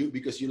 jockey and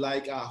because you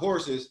like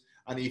horses,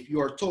 and if you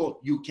are told,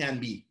 you can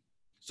be.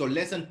 So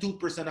less than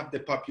 2% of the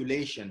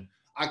population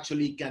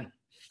actually can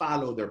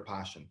follow their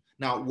passion.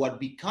 Now, what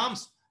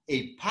becomes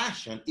a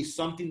passion is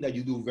something that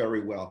you do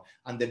very well.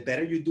 And the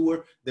better you do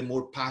it, the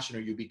more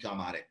passionate you become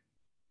at it.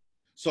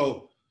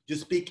 So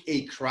just pick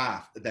a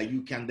craft that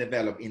you can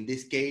develop. In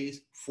this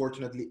case,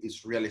 fortunately,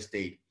 it's real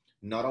estate.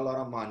 Not a lot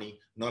of money,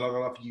 not a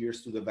lot of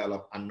years to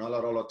develop, and not a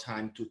lot of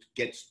time to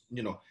get,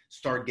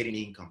 start getting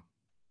income.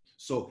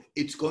 So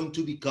it's going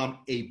to become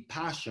a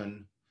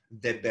passion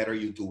the better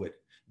you do it.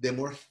 The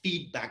more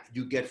feedback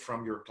you get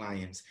from your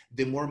clients,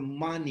 the more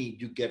money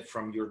you get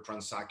from your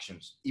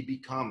transactions, it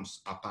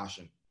becomes a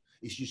passion.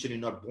 It's usually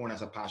not born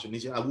as a passion.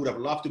 I would have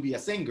loved to be a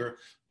singer,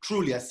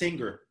 truly a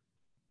singer,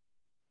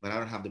 but I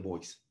don't have the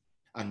voice.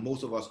 And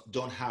most of us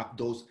don't have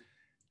those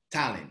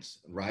talents,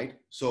 right?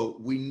 So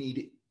we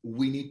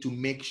need to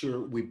make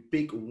sure we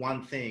pick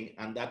one thing,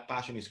 and that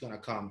passion is going to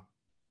come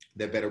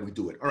the better we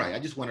do it. All right, I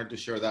just wanted to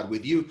share that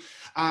with you.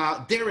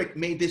 Derek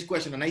made this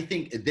question, and I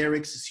think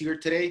Derek's here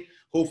today.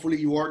 Hopefully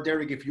you are,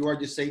 Derek. If you are,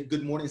 just say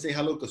good morning, say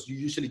hello, because you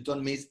usually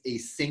don't miss a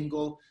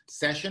single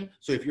session.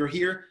 So if you're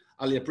here,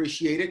 I'll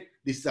appreciate it.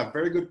 This is a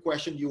very good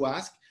question you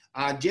ask.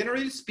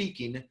 Generally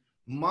speaking,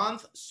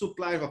 month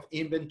supply of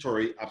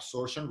inventory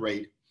absorption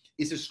rate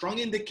is a strong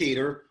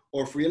indicator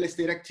of real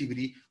estate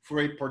activity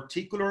for a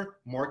particular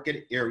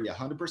market area.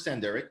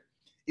 100%, Derek.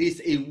 It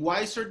is a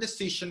wiser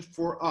decision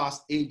for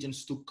us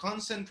agents to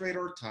concentrate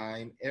our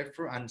time,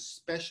 effort, and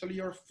especially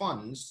our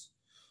funds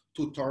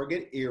to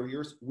target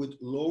areas with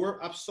lower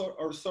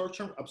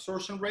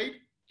absorption rate.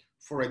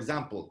 For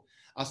example,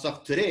 as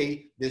of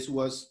today, this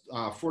was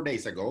 4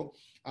 days ago,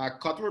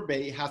 Cutler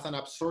Bay has an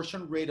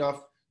absorption rate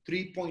of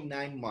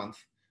 3.9 months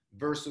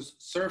versus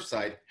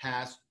Surfside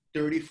has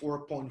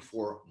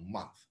 34.4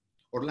 months.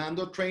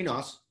 Orlando trained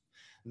us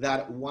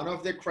that one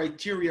of the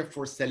criteria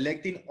for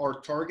selecting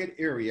our target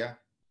area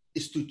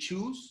is to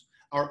choose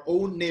our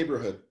own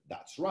neighborhood.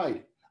 That's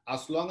right,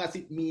 as long as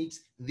it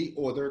meets the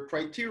other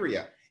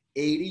criteria.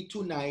 80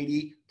 to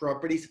 90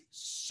 properties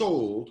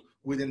sold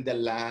within the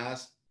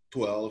last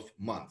 12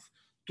 months.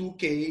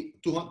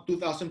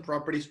 2,000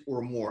 properties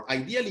or more.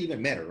 Ideally,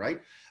 even better,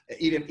 right?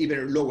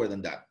 Even lower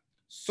than that.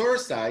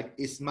 Surfside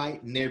is my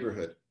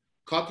neighborhood.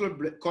 Cutler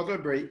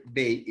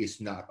Bay is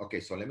not.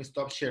 Okay, so let me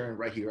stop sharing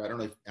right here. I don't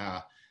know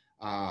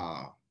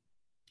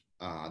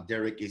if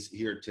Derek is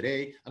here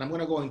today, and I'm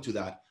going to go into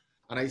that.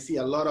 And I see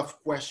a lot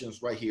of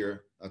questions right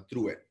here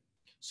through it.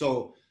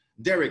 So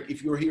Derek,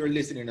 if you're here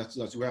listening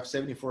to us, we have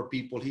 74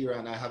 people here,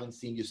 and I haven't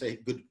seen you say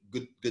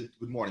good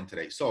morning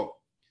today. So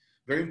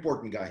very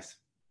important, guys.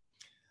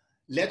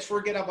 Let's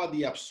forget about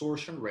the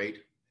absorption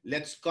rate.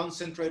 Let's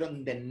concentrate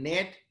on the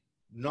net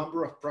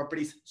number of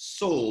properties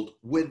sold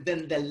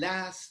within the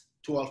last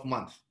 12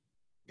 months.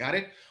 Got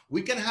it?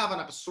 We can have an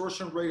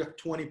absorption rate of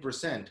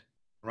 20%,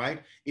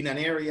 right? In an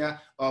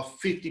area of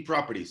 50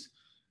 properties.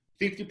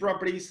 50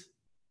 properties,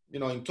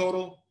 in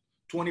total,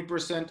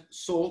 20%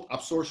 sold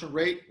absorption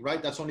rate,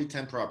 right? That's only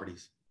 10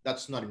 properties.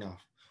 That's not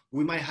enough.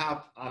 We might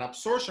have an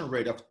absorption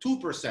rate of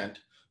 2%,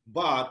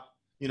 but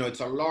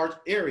it's a large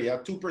area.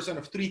 2%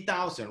 of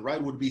 3,000,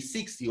 right, would be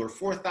 60, or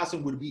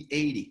 4,000 would be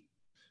 80.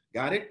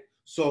 Got it?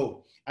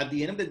 So at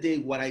the end of the day,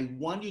 what I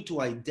want you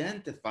to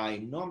identify,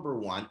 number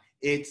one,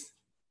 it's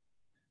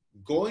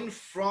going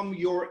from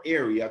your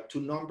area to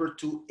number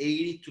 2,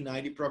 80 to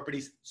 90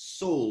 properties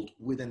sold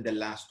within the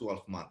last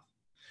 12 months.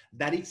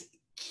 That is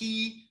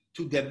key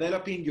to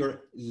developing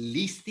your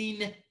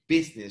listing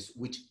business,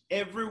 which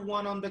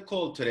everyone on the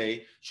call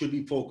today should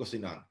be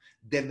focusing on.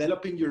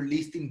 Developing your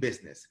listing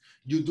business.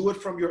 You do it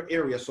from your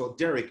area. So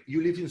Derek,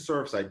 you live in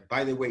Surfside.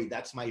 By the way,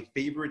 that's my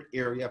favorite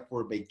area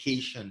for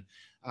vacation.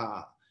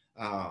 What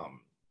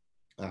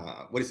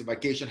is a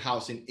vacation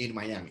house in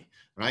Miami,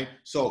 right?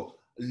 So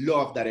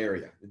love that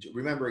area.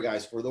 Remember,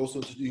 guys, for those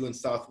of you in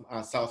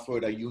South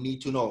Florida, you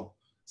need to know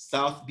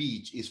South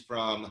Beach is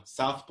from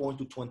South Point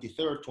to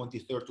 23rd,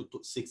 23rd to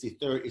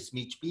 63rd is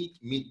Mid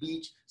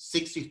Beach,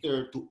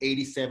 63rd to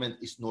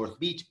 87th is North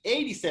Beach,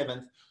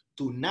 87th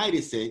to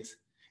 96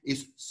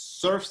 is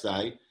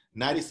Surfside,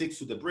 96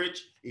 to the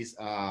bridge is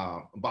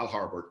Bal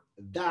Harbour.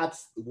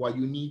 That's what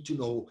you need to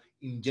know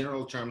in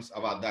general terms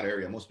about that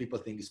area. Most people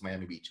think it's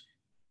Miami Beach.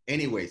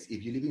 Anyways,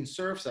 if you live in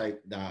Surfside,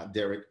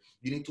 Derek,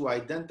 you need to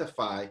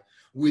identify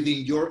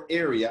within your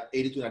area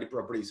 80 to 90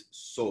 properties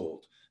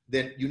sold.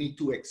 Then you need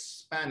to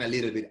expand a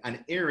little bit.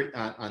 An area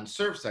on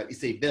Surfside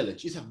is a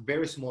village. It's a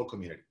very small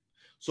community.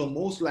 So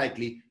most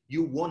likely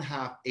you won't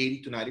have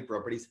 80 to 90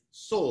 properties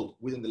sold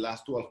within the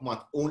last 12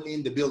 months, only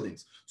in the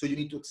buildings. So you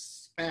need to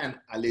expand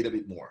a little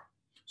bit more.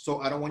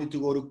 So I don't want you to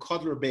go to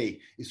Cutler Bay.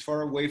 It's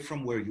far away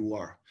from where you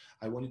are.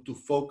 I want you to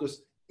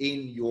focus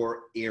in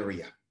your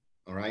area.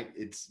 All right.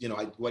 It's, you know,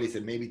 what is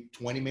it? Maybe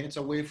 20 minutes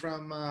away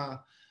from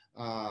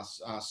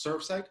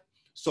Surfside.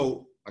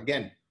 So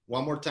again,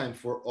 one more time,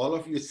 for all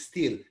of you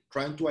still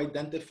trying to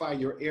identify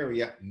your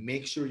area,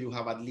 make sure you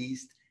have at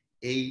least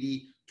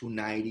 80 to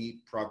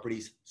 90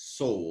 properties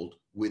sold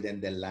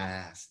within the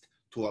last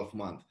 12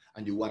 months.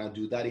 And you want to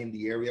do that in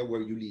the area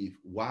where you live.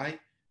 Why?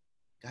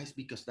 Guys,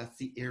 because that's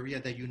the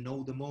area that you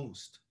know the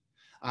most.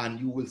 And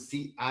you will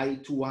see eye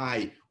to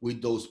eye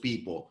with those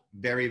people.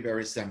 Very,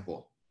 very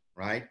simple,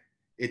 right?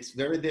 It's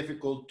very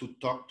difficult to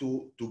talk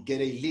to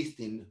get a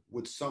listing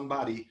with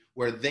somebody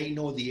where they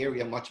know the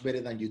area much better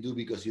than you do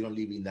because you don't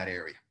live in that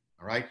area.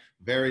 All right.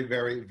 Very,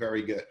 very,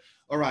 very good.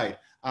 All right.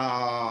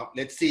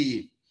 Let's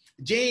see.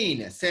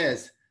 Jane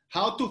says,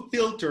 how to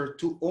filter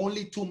to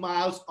only 2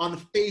 miles on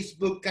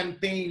Facebook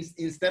campaigns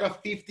instead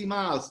of 50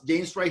 miles.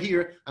 Jane's right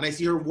here. And I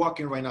see her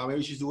walking right now.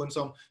 Maybe she's doing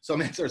some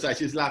exercise.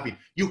 She's laughing.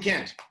 You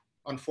can't,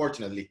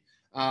 unfortunately.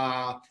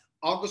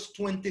 August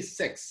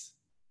 26th.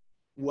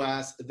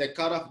 Was the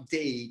cutoff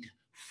date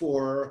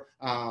for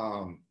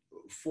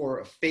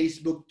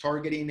Facebook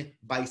targeting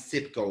by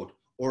zip code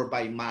or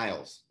by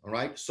miles. All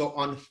right. So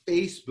on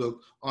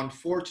Facebook,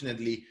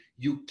 unfortunately,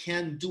 you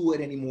can't do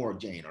it anymore,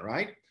 Jane. All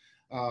right.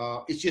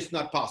 It's just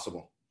not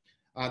possible.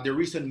 The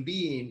reason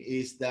being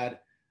is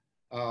that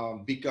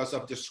because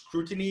of the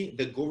scrutiny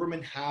the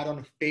government had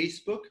on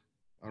Facebook.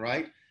 All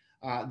right.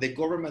 The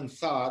government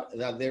thought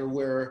that they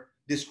were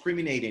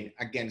discriminating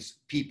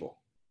against people.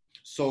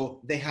 So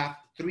they have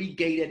 3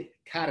 gated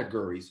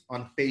categories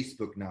on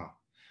Facebook now,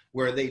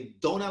 where they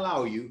don't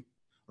allow you,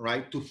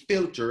 right, to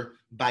filter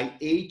by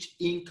age,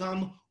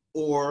 income,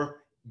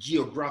 or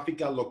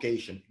geographical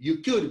location. You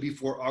could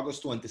before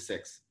August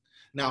 26th.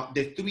 Now,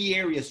 the 3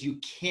 areas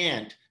you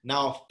can't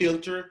now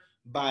filter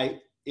by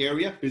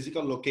area,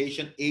 physical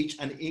location, age,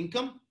 and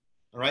income,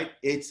 all right,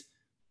 it's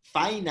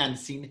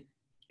financing,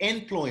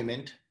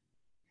 employment,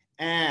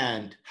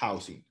 and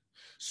housing.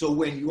 So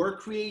when you are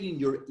creating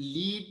your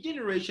lead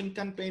generation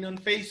campaign on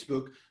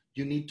Facebook,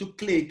 you need to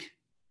click,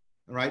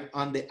 right,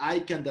 on the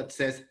icon that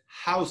says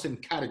housing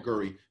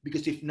category,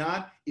 because if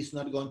not, it's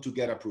not going to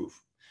get approved.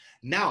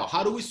 Now,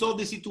 how do we solve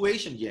the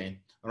situation, Jane?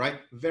 All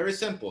right, very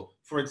simple.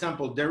 For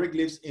example, Derek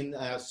lives in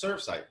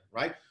Surfside,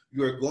 right?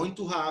 You're going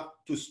to have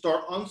to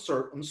start on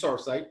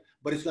Surfside,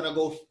 but it's gonna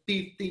go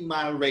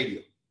 15-mile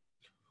radius.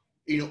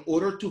 In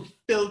order to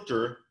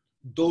filter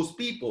those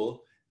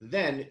people,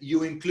 then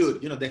you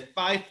include, the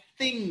 5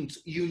 things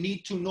you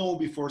need to know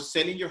before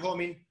selling your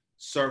home in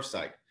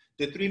Surfside.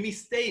 The 3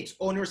 mistakes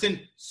owners in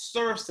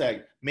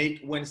Surfside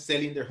make when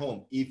selling their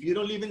home. If you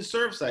don't live in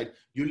Surfside,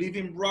 you live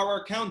in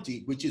Broward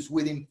County, which is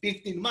within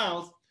 15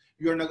 miles,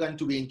 you're not going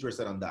to be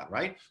interested in that,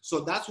 right?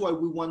 So that's why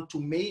we want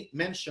to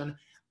mention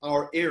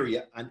our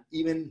area, and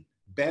even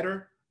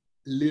better,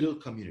 little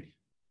community,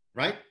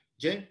 right?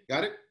 Jane,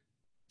 got it?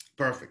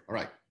 Perfect. All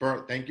right.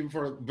 Thank you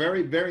for a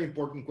very, very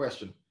important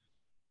question.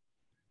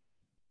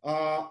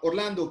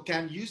 Orlando,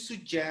 can you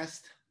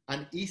suggest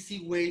an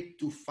easy way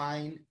to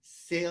find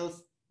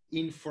sales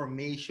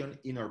information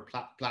in our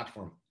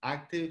platform?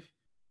 Active,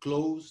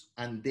 close,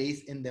 and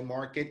days in the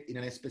market in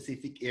a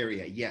specific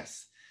area.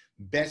 Yes.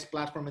 Best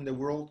platform in the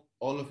world,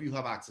 all of you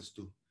have access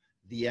to,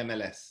 the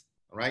MLS.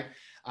 All right.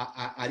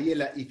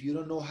 Ariela, if you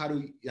don't know how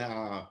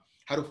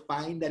to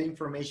find that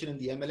information in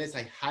the MLS,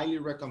 I highly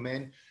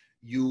recommend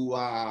you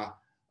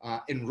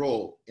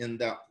enroll in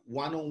the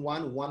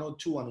 101,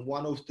 102, and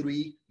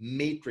 103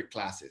 matrix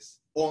classes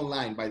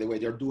online. By the way,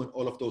 they're doing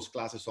all of those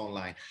classes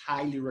online.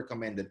 Highly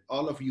recommended.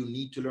 All of you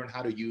need to learn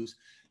how to use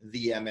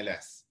the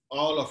MLS.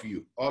 All of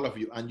you,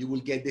 and you will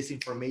get this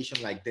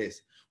information like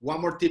this.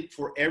 One more tip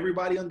for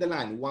everybody on the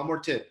line. One more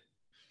tip.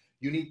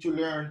 you need to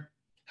learn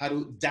how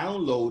to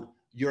download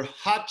your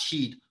hot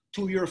sheet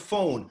to your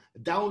phone.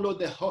 Download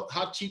the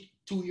hot sheet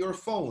to your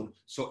phone.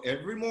 So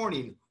every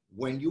morning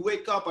when you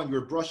wake up and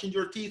you're brushing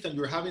your teeth and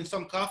you're having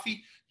some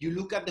coffee, you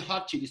look at the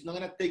hot sheet. It's not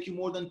gonna take you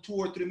more than 2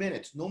 or 3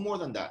 minutes, no more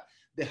than that.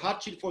 The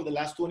hot sheet for the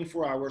last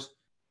 24 hours,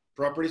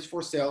 properties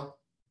for sale,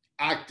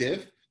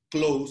 active,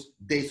 closed,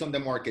 days on the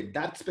market.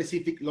 That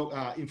specific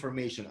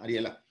information,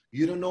 Ariela.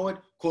 You don't know it,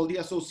 call the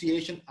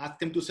association, ask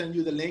them to send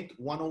you the link,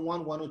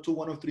 101, 102,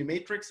 103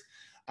 matrix.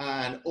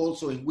 And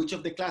also in which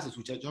of the classes,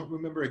 which I don't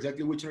remember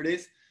exactly which one it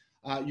is,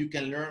 you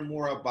can learn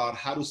more about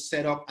how to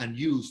set up and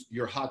use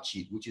your hot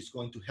sheet, which is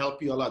going to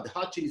help you a lot. The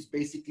hot sheet is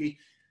basically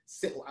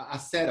a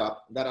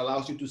setup that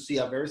allows you to see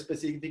a very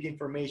specific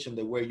information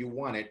the way you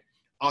want it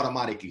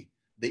automatically.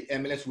 The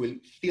MLS will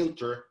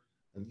filter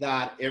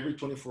that every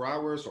 24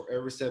 hours or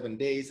every 7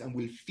 days and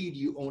will feed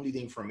you only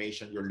the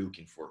information you're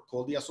looking for.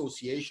 Call the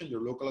association,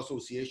 your local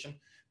association,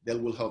 they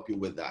will help you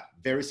with that.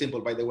 Very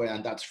simple, by the way,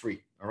 and that's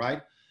free, all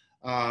right?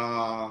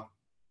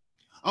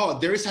 Oh,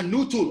 there is a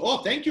new tool. Oh,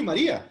 thank you,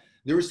 Maria.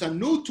 There is a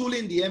new tool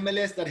in the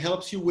MLS that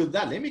helps you with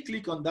that. Let me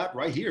click on that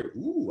right here.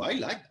 Ooh, I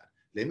like that.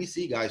 Let me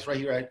see, guys, right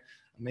here.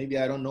 Maybe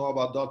I don't know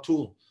about that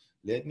tool.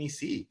 Let me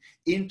see.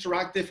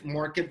 Interactive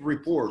market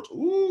report.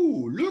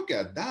 Ooh, look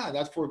at that.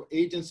 That's for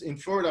agents in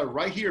Florida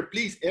right here.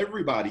 Please,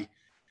 everybody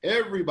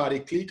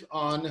click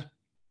on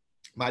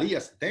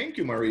Maria's. Thank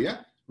you,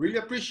 Maria. Really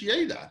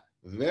appreciate that.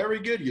 Very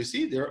good. You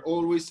see, they're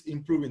always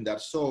improving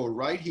that. So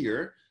right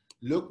here,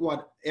 look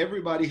what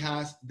everybody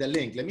has the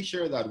link. Let me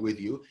share that with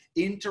you.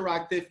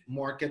 Interactive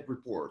market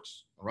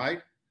reports, all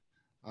right?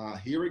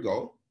 Here we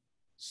go.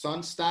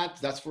 Sunstat,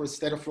 that's for the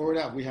state of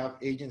Florida. We have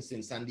agents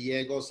in San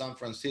Diego, San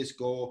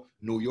Francisco,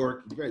 New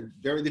York,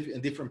 very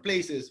different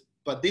places.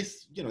 But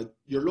this, you know,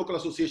 your local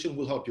association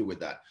will help you with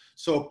that.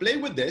 So play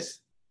with this,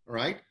 all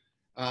right?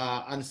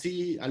 And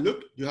see, and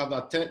look, you have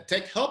a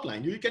tech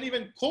helpline. You can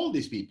even call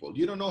these people.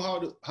 You don't know how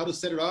to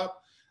set it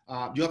up.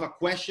 You have a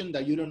question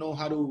that you don't know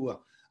how to,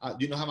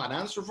 you don't have an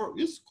answer for,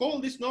 just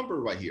call this number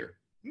right here.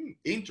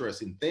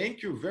 Interesting.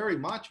 Thank you very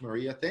much,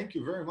 Maria. Thank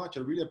you very much. I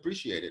really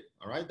appreciate it.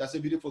 All right. That's a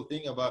beautiful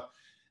thing about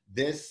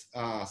this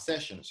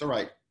session. So,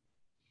 right.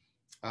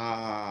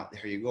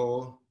 There you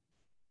go.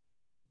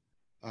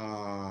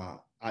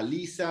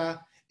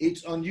 Alisa,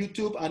 it's on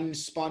YouTube and in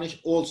Spanish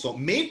also.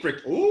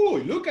 Matrix.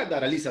 Oh, look at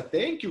that, Alisa.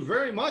 Thank you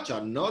very much.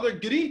 Another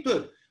good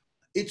input.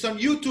 It's on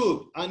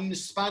YouTube and in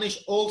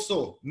Spanish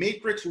also.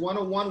 Matrix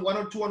 101,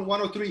 102, and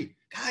 103.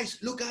 Guys,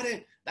 look at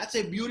it. That's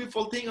a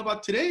beautiful thing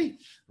about today,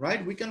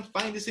 right? We can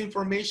find this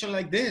information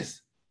like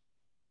this.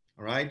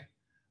 All right.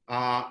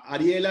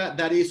 Ariela,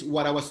 that is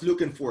what I was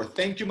looking for.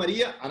 Thank you,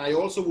 Maria. And I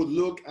also would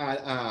look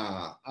at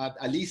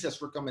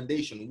Alisa's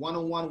recommendation,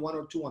 101,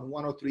 102, and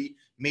 103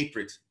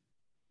 matrix.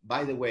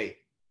 By the way,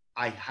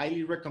 I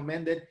highly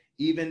recommend it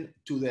even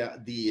to the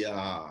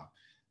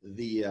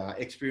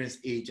experienced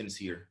agents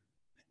here.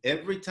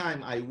 Every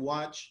time I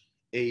watch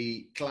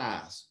a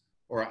class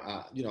or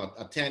you know,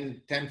 a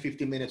 10,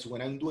 15 minutes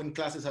when I'm doing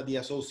classes at the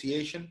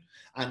association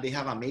and they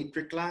have a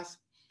matrix class,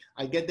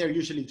 I get there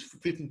usually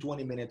 15,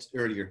 20 minutes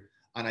earlier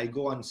and I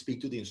go and speak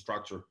to the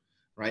instructor,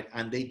 right?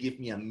 And they give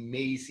me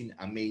amazing,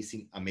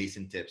 amazing,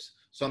 amazing tips.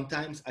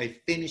 Sometimes I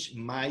finish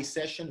my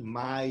session,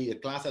 my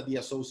class at the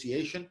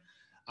association,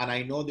 and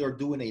I know they're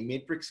doing a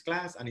matrix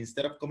class, and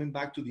instead of coming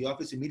back to the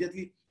office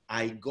immediately,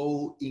 I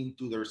go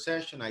into their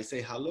session, I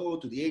say hello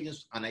to the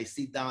agents, and I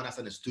sit down as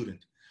a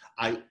student.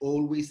 I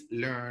always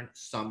learn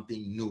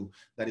something new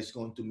that is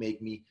going to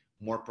make me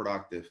more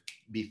productive,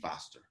 be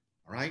faster,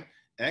 all right?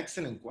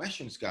 Excellent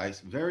questions, guys.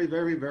 Very,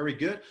 very, very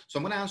good. So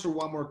I'm gonna answer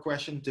one more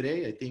question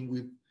today. I think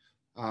we've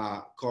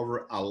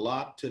covered a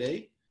lot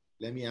today.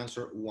 Let me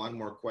answer one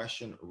more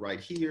question right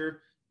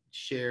here.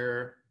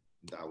 Share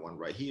that one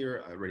right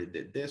here. I already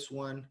did this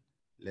one.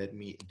 Let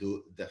me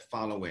do the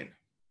following.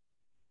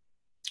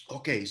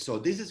 Okay, so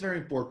this is very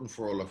important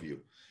for all of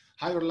you.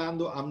 Hi,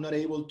 Orlando. I'm not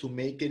able to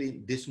make it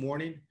in this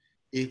morning.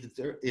 If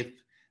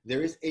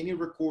there is any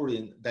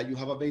recording that you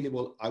have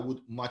available, I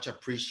would much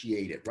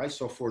appreciate it, right?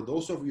 So for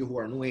those of you who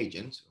are new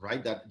agents,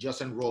 right, that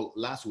just enrolled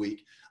last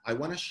week, I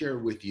want to share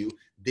with you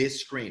this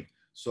screen.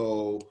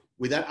 So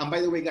with that, and by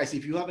the way, guys,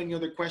 if you have any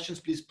other questions,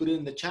 please put it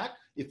in the chat.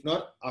 If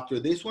not, after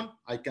this one,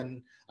 I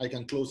can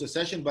close the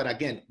session. But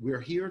again,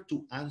 we're here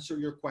to answer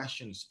your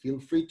questions. Feel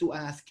free to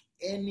ask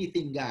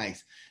anything,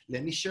 guys.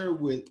 Let me share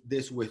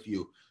this with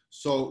you.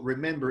 So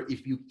remember,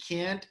 if you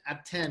can't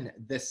attend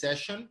the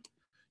session,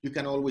 you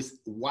can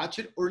always watch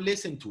it or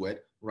listen to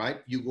it,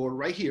 right? You go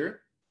right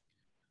here.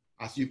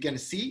 As you can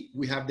see,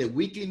 we have the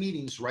weekly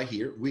meetings right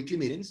here, weekly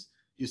meetings.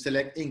 You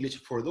select English.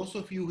 For those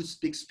of you who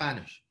speak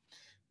Spanish,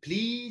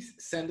 please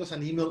send us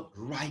an email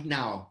right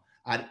now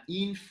at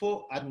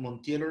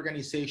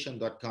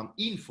info@montielorganization.com,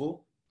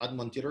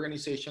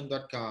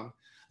 info@montielorganization.com.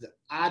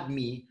 Add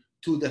me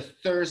to the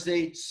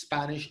Thursday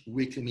Spanish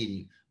weekly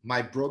meeting.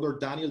 My brother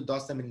Daniel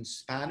does them in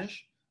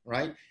Spanish,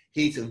 right?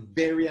 He's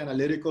very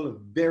analytical,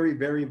 very,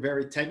 very,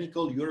 very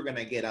technical. You're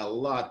gonna get a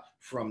lot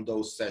from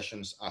those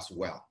sessions as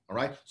well, all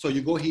right? So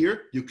you go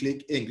here, you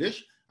click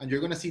English, and you're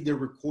going to see the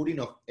recording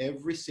of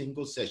every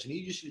single session. It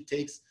usually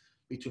takes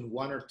between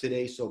 1 or 2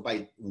 days. So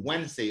by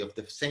Wednesday of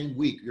the same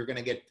week, you're going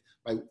to get,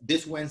 by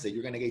this Wednesday,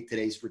 you're going to get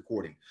today's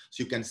recording.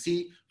 So you can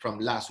see from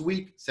last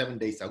week, 7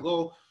 days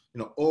ago,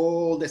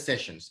 all the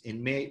sessions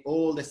in May,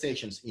 all the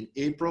sessions in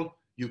April,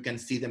 you can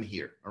see them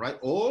here. All right.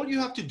 All you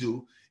have to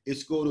do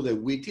is go to the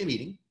weekly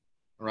meeting,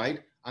 all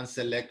right, and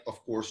select,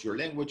 of course, your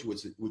language,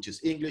 which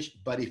is English.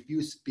 But if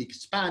you speak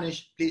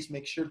Spanish, please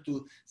make sure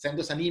to send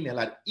us an email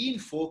at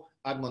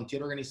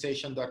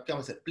info@montielorganization.com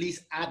and say,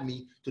 please add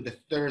me to the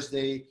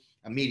Thursday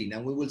meeting.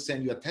 And we will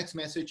send you a text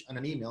message and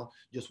an email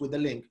just with the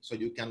link so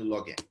you can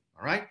log in.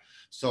 All right.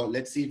 So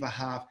let's see if I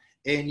have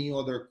any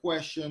other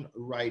question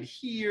right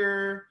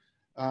here.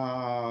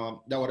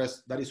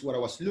 That is what I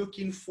was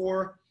looking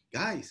for.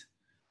 Guys,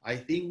 I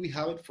think we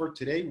have it for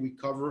today. We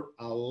cover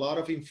a lot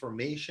of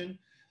information.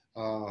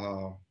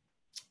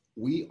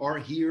 We are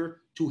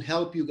here to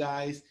help you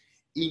guys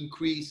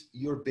increase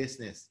your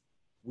business.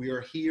 We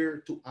are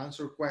here to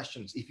answer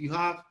questions. If you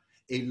have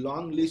a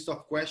long list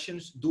of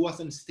questions, do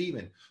as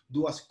Steven,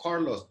 do as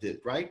Carlos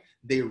did, right?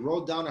 They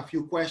wrote down a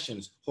few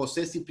questions.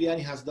 Jose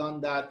Cipriani has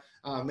done that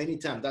many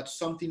times. That's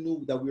something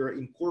new that we are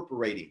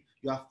incorporating.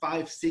 You have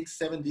 5, 6,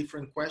 7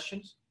 different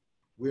questions.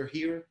 We're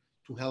here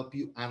to help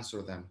you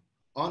answer them.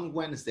 On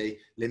Wednesday,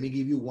 let me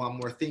give you one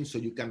more thing so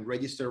you can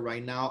register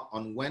right now.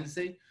 On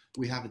Wednesday,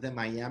 we have the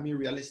Miami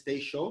Real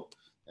Estate Show.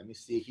 Let me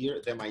see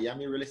here, the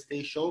Miami Real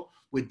Estate Show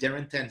with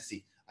Darren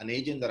Tensi, an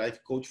agent that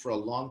I've coached for a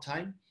long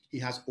time. He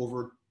has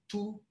over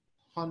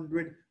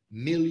 $200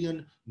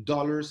 million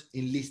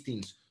in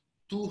listings.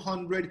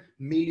 $200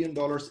 million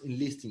in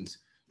listings.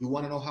 You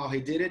want to know how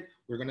he did it?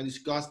 We're going to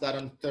discuss that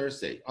on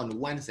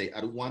Wednesday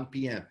at 1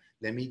 p.m.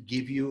 Let me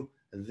give you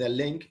the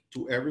link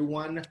to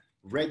everyone.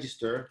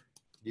 Register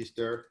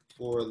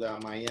for the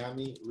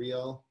Miami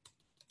Real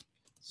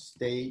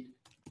Estate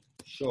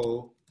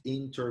Show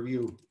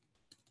interview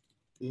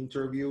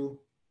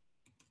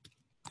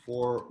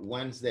for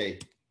Wednesday.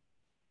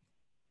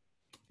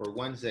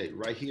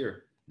 Right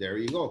here. There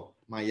you go.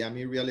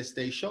 Miami Real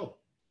Estate Show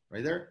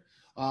right there.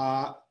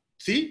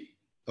 See?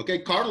 Okay,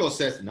 Carlos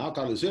says, now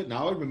Carlos,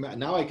 now I remember,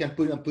 now I can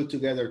put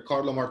together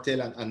Carlo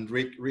Martel and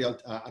Rich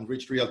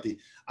Realty.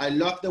 I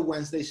love the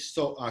Wednesday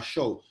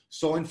show,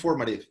 so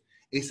informative.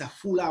 It's a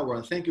full hour,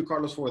 and thank you,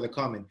 Carlos, for the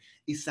comment.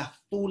 It's a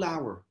full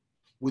hour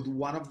with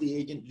one of the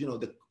agents,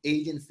 the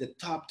agents, the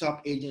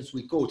top agents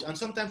we coach. And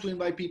sometimes we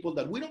invite people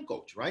that we don't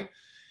coach, right?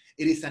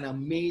 It is an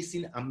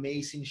amazing,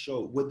 amazing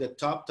show with the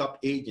top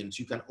agents.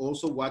 You can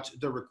also watch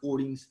the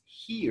recordings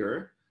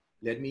here.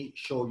 Let me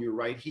show you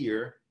right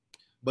here.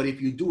 But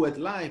if you do it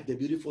live, the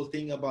beautiful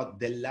thing about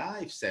the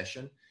live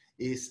session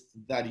is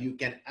that you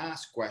can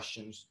ask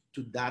questions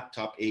to that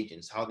top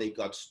agents, how they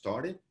got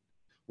started,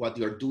 what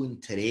they're doing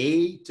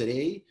today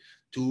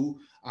to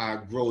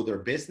grow their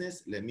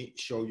business. Let me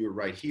show you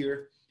right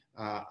here.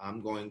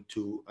 I'm going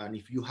to, and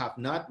if you have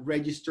not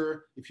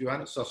registered, if you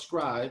want to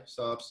subscribe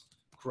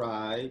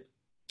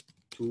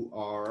to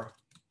our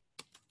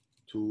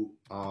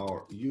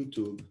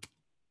YouTube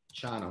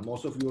channel.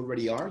 Most of you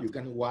already are. You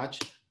can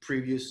watch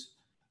previous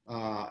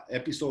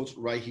episodes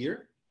right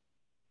here.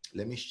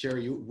 Let me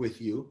share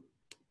with you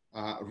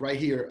right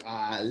here.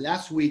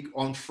 Last week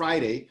on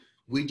Friday,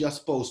 we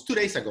just posted,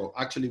 2 days ago,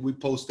 actually, we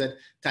posted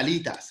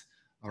Talita's,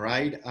 all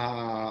right?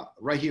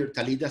 Right here,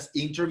 Talita's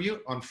interview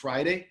on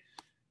Friday.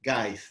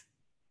 Guys,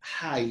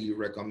 highly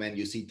recommend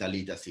you see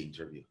Talita's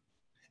interview.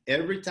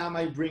 Every time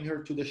I bring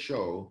her to the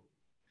show,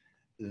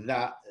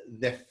 the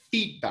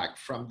feedback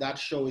from that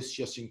show is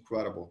just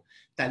incredible.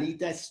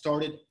 Talita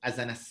started as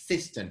an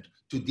assistant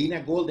to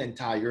Dina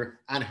Goldentire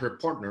and her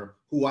partner,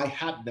 who I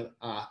had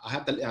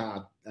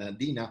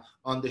Dina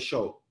on the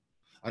show.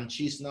 And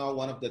she's now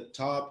one of the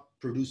top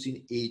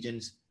producing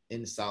agents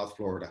in South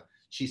Florida.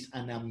 She's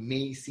an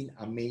amazing,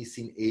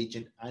 amazing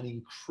agent, an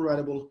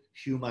incredible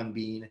human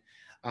being.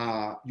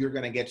 You're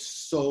gonna get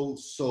so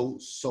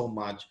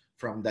much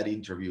from that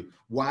interview.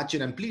 Watch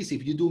it, and please,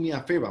 if you do me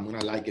a favor, I'm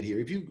gonna like it here.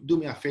 If you do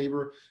me a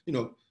favor,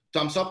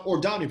 thumbs up or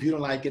down if you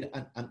don't like it,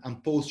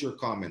 and post your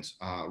comments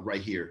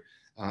right here.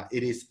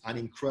 It is an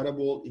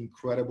incredible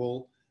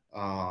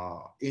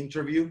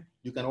interview.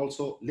 You can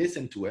also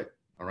listen to it.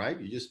 All right,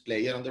 you just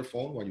play it on their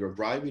phone when you're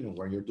driving or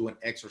when you're doing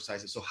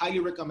exercises. So highly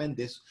recommend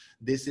this.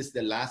 This is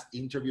the last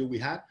interview we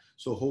had.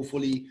 So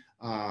hopefully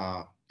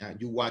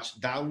you watch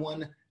that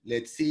one.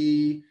 Let's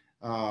see.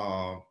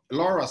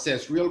 Laura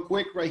says real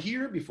quick right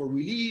here before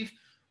we leave,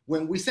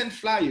 when we send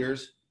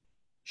flyers,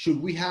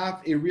 should we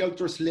have a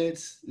realtor's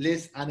list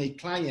and a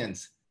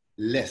client's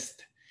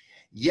list?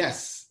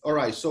 Yes. All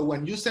right. So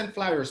when you send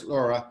flyers,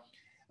 Laura,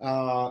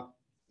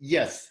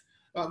 yes.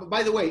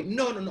 By the way,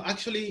 no.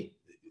 Actually,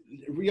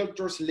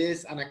 realtor's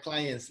list and a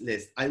client's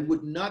list. I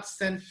would not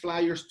send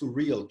flyers to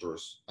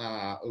realtors,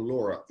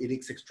 Laura. It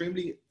is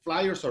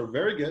flyers are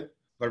very good,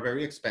 but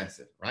very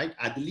expensive, right?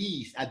 At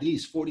least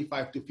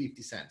 45 to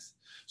 50 cents.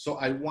 So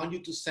I want you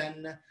to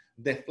send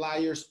the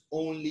flyers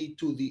only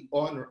to the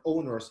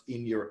owners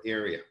in your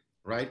area,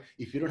 right?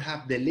 If you don't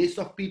have the list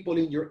of people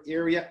in your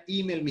area,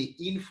 email me,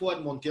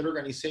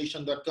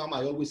 info@montielorganization.com.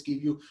 I always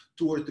give you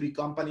 2 or 3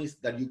 companies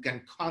that you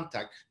can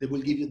contact. They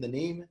will give you the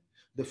name,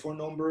 the phone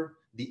number,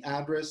 the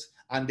address,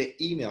 and the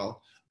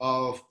email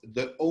of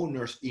the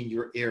owners in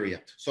your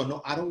area. So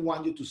no, I don't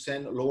want you to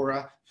send,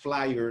 Laura,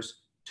 flyers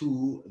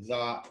to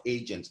the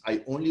agents.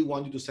 I only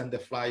want you to send the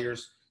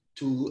flyers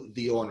to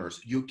the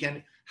owners. You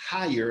can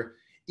hire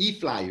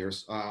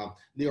e-flyers.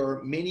 There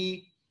are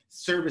many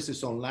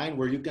services online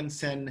where you can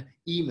send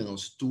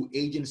emails to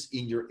agents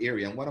in your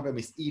area. And one of them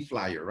is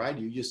e-flyer, right?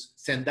 You just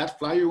send that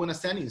flyer you want to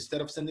send.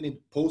 Instead of sending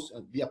it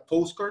via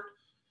postcard,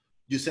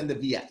 you send it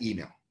via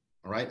email,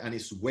 all right? And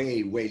it's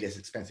way, way less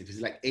expensive.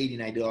 It's like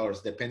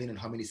 $89 depending on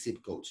how many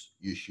zip codes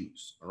you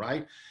choose, all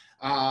right?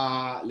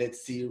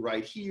 Let's see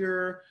right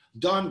here.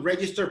 Done,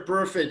 register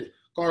perfect.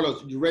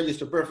 Carlos, you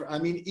register perfect. I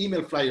mean,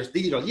 email flyers,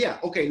 digital. Yeah,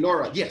 okay,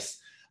 Laura, yes.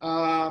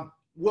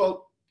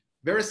 Well,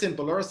 very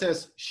simple. Laura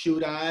says,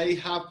 should I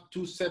have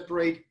 2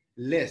 separate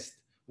lists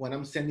when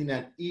I'm sending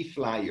an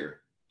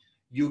e-flyer?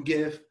 You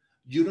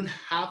don't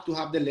have to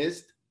have the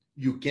list.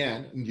 You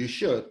can, and you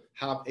should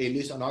have a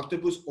list on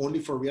Octopus only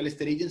for real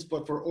estate agents,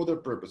 but for other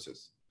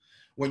purposes.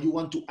 When you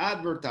want to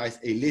advertise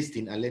a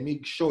listing, and let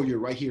me show you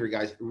right here,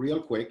 guys,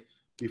 real quick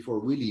before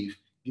we leave.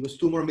 Give us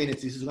 2 more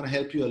minutes. This is gonna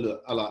help you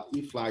a lot.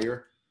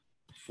 E-flyer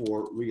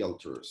for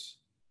realtors,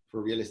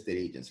 for real estate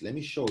agents. Let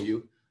me show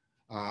you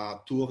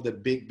 2 of the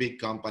big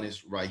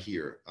companies right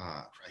here.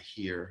 Right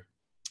here.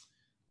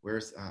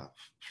 Where's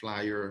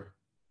flyer?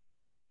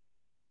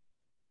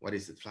 What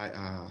is it?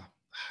 I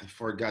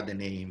forgot the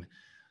name.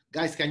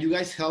 Guys, can you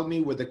guys help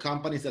me with the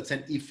companies that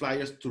send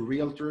e-flyers to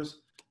realtors?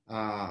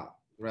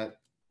 Right,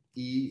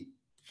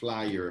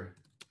 e-flyer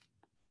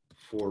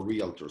for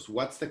realtors.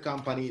 What's the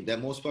company, the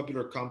most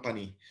popular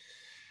company?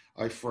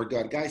 I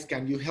forgot. Guys,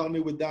 can you help me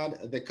with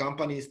that? The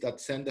companies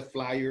that send the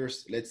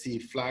flyers. Let's see,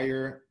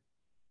 flyer.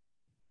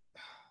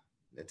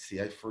 Let's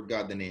see, I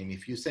forgot the name.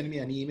 If you send me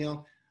an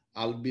email,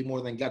 I'll be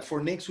more than glad.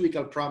 For next week,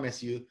 I'll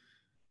promise you,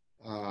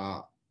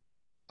 I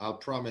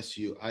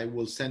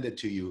will send it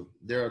to you.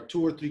 There are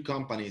 2 or 3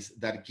 companies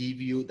that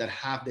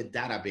have the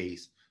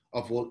database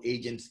of all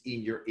agents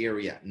in your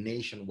area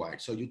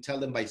nationwide. So you tell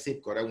them by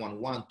zip code, I want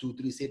 1, 2,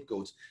 3 zip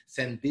codes,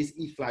 send this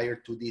e-flyer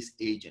to these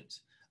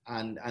agents.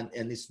 And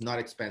it's not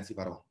expensive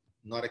at all,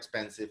 not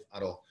expensive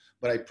at all.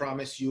 But I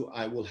promise you,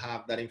 I will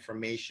have that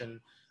information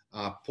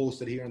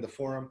posted here in the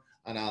forum,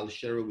 and I'll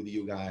share it with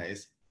you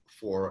guys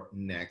for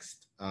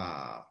next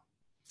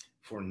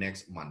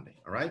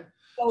Monday. All right.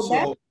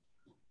 So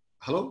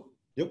hello.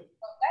 Yep.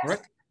 All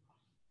right.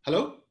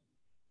 Hello.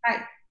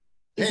 Hi.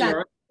 Hey,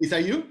 Laura, is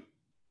that you?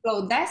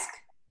 Flow Desk?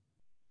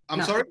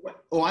 I'm sorry.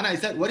 Oh, Anna,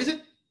 what is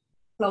it?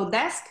 Flow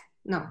Desk?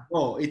 No.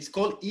 Oh, it's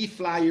called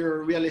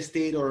e-flyer real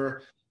estate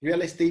or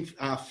real estate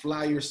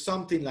flyer,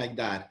 something like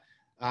that.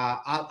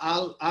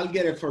 I'll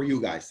get it for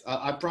you guys.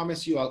 I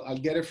promise you, I'll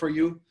get it for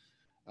you,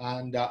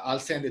 and I'll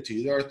send it to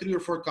you. There are 3 or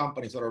 4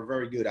 companies that are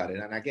very good at it,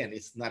 and again,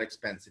 it's not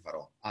expensive at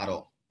all.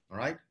 All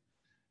right.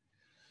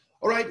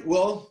 All right.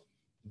 Well,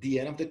 the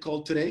end of the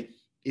call today.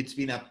 It's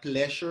been a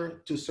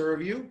pleasure to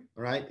serve you.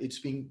 All right. It's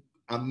been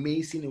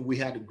amazing, and we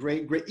had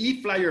great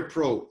e-flyer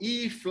pro.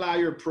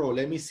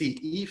 Let me see.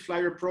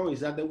 E-flyer pro,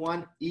 is that the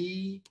one?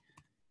 E-flyer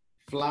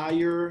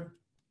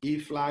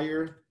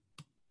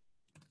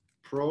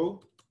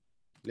pro.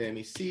 Let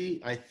me see.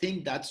 I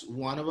think that's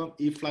one of them.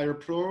 E-flyer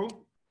pro.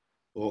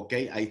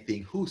 Okay, I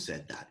think, who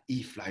said that?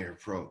 E-flyer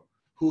pro.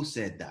 Who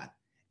said that?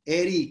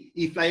 Eddie,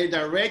 e-flyer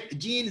direct.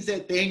 Jean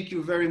said, thank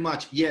you very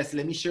much. Yes,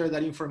 let me share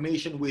that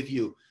information with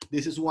you.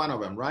 This is one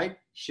of them, right?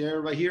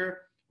 Share right here.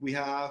 We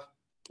have,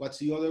 what's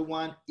the other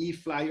one?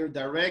 E-flyer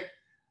direct.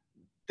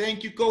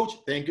 Thank you, coach.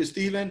 Thank you,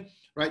 Steven.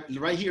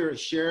 Right here,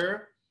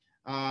 share.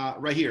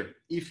 Right here,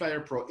 e-flyer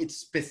pro. It's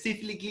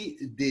specifically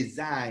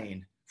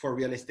designed for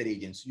real estate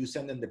agents. You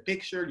send them the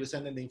picture, you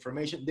send them the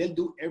information. They'll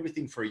do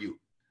everything for you.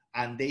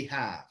 And they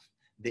have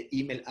the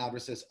email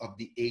addresses of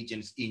the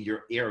agents in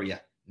your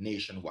area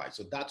nationwide.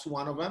 So that's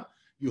one of them.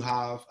 You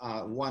have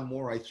one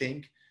more, I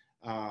think,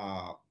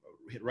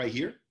 right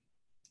here.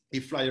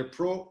 E-flyer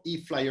pro,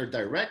 e-flyer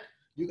direct.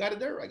 You got it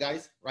there, right,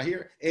 guys? Right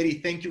here. Eddie,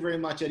 thank you very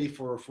much, Eddie,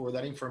 for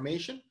that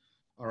information.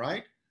 All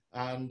right.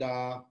 And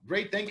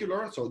great. Thank you,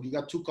 Laura. So you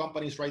got 2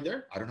 companies right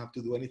there. I don't have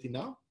to do anything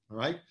now. All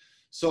right.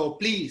 So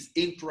please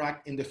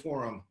interact in the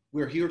forum.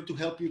 We're here to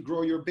help you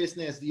grow your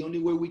business. The only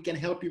way we can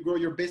help you grow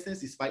your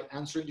business is by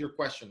answering your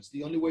questions.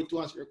 The only way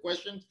to answer your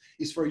questions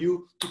is for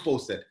you to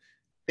post it.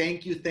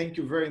 Thank you. Thank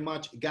you very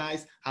much,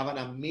 guys. Have an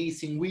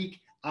amazing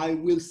week. I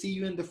will see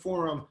you in the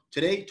forum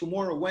today,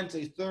 tomorrow,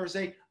 Wednesday,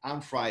 Thursday,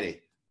 and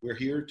Friday. We're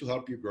here to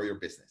help you grow your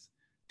business.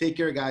 Take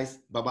care, guys.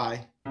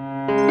 Bye-bye.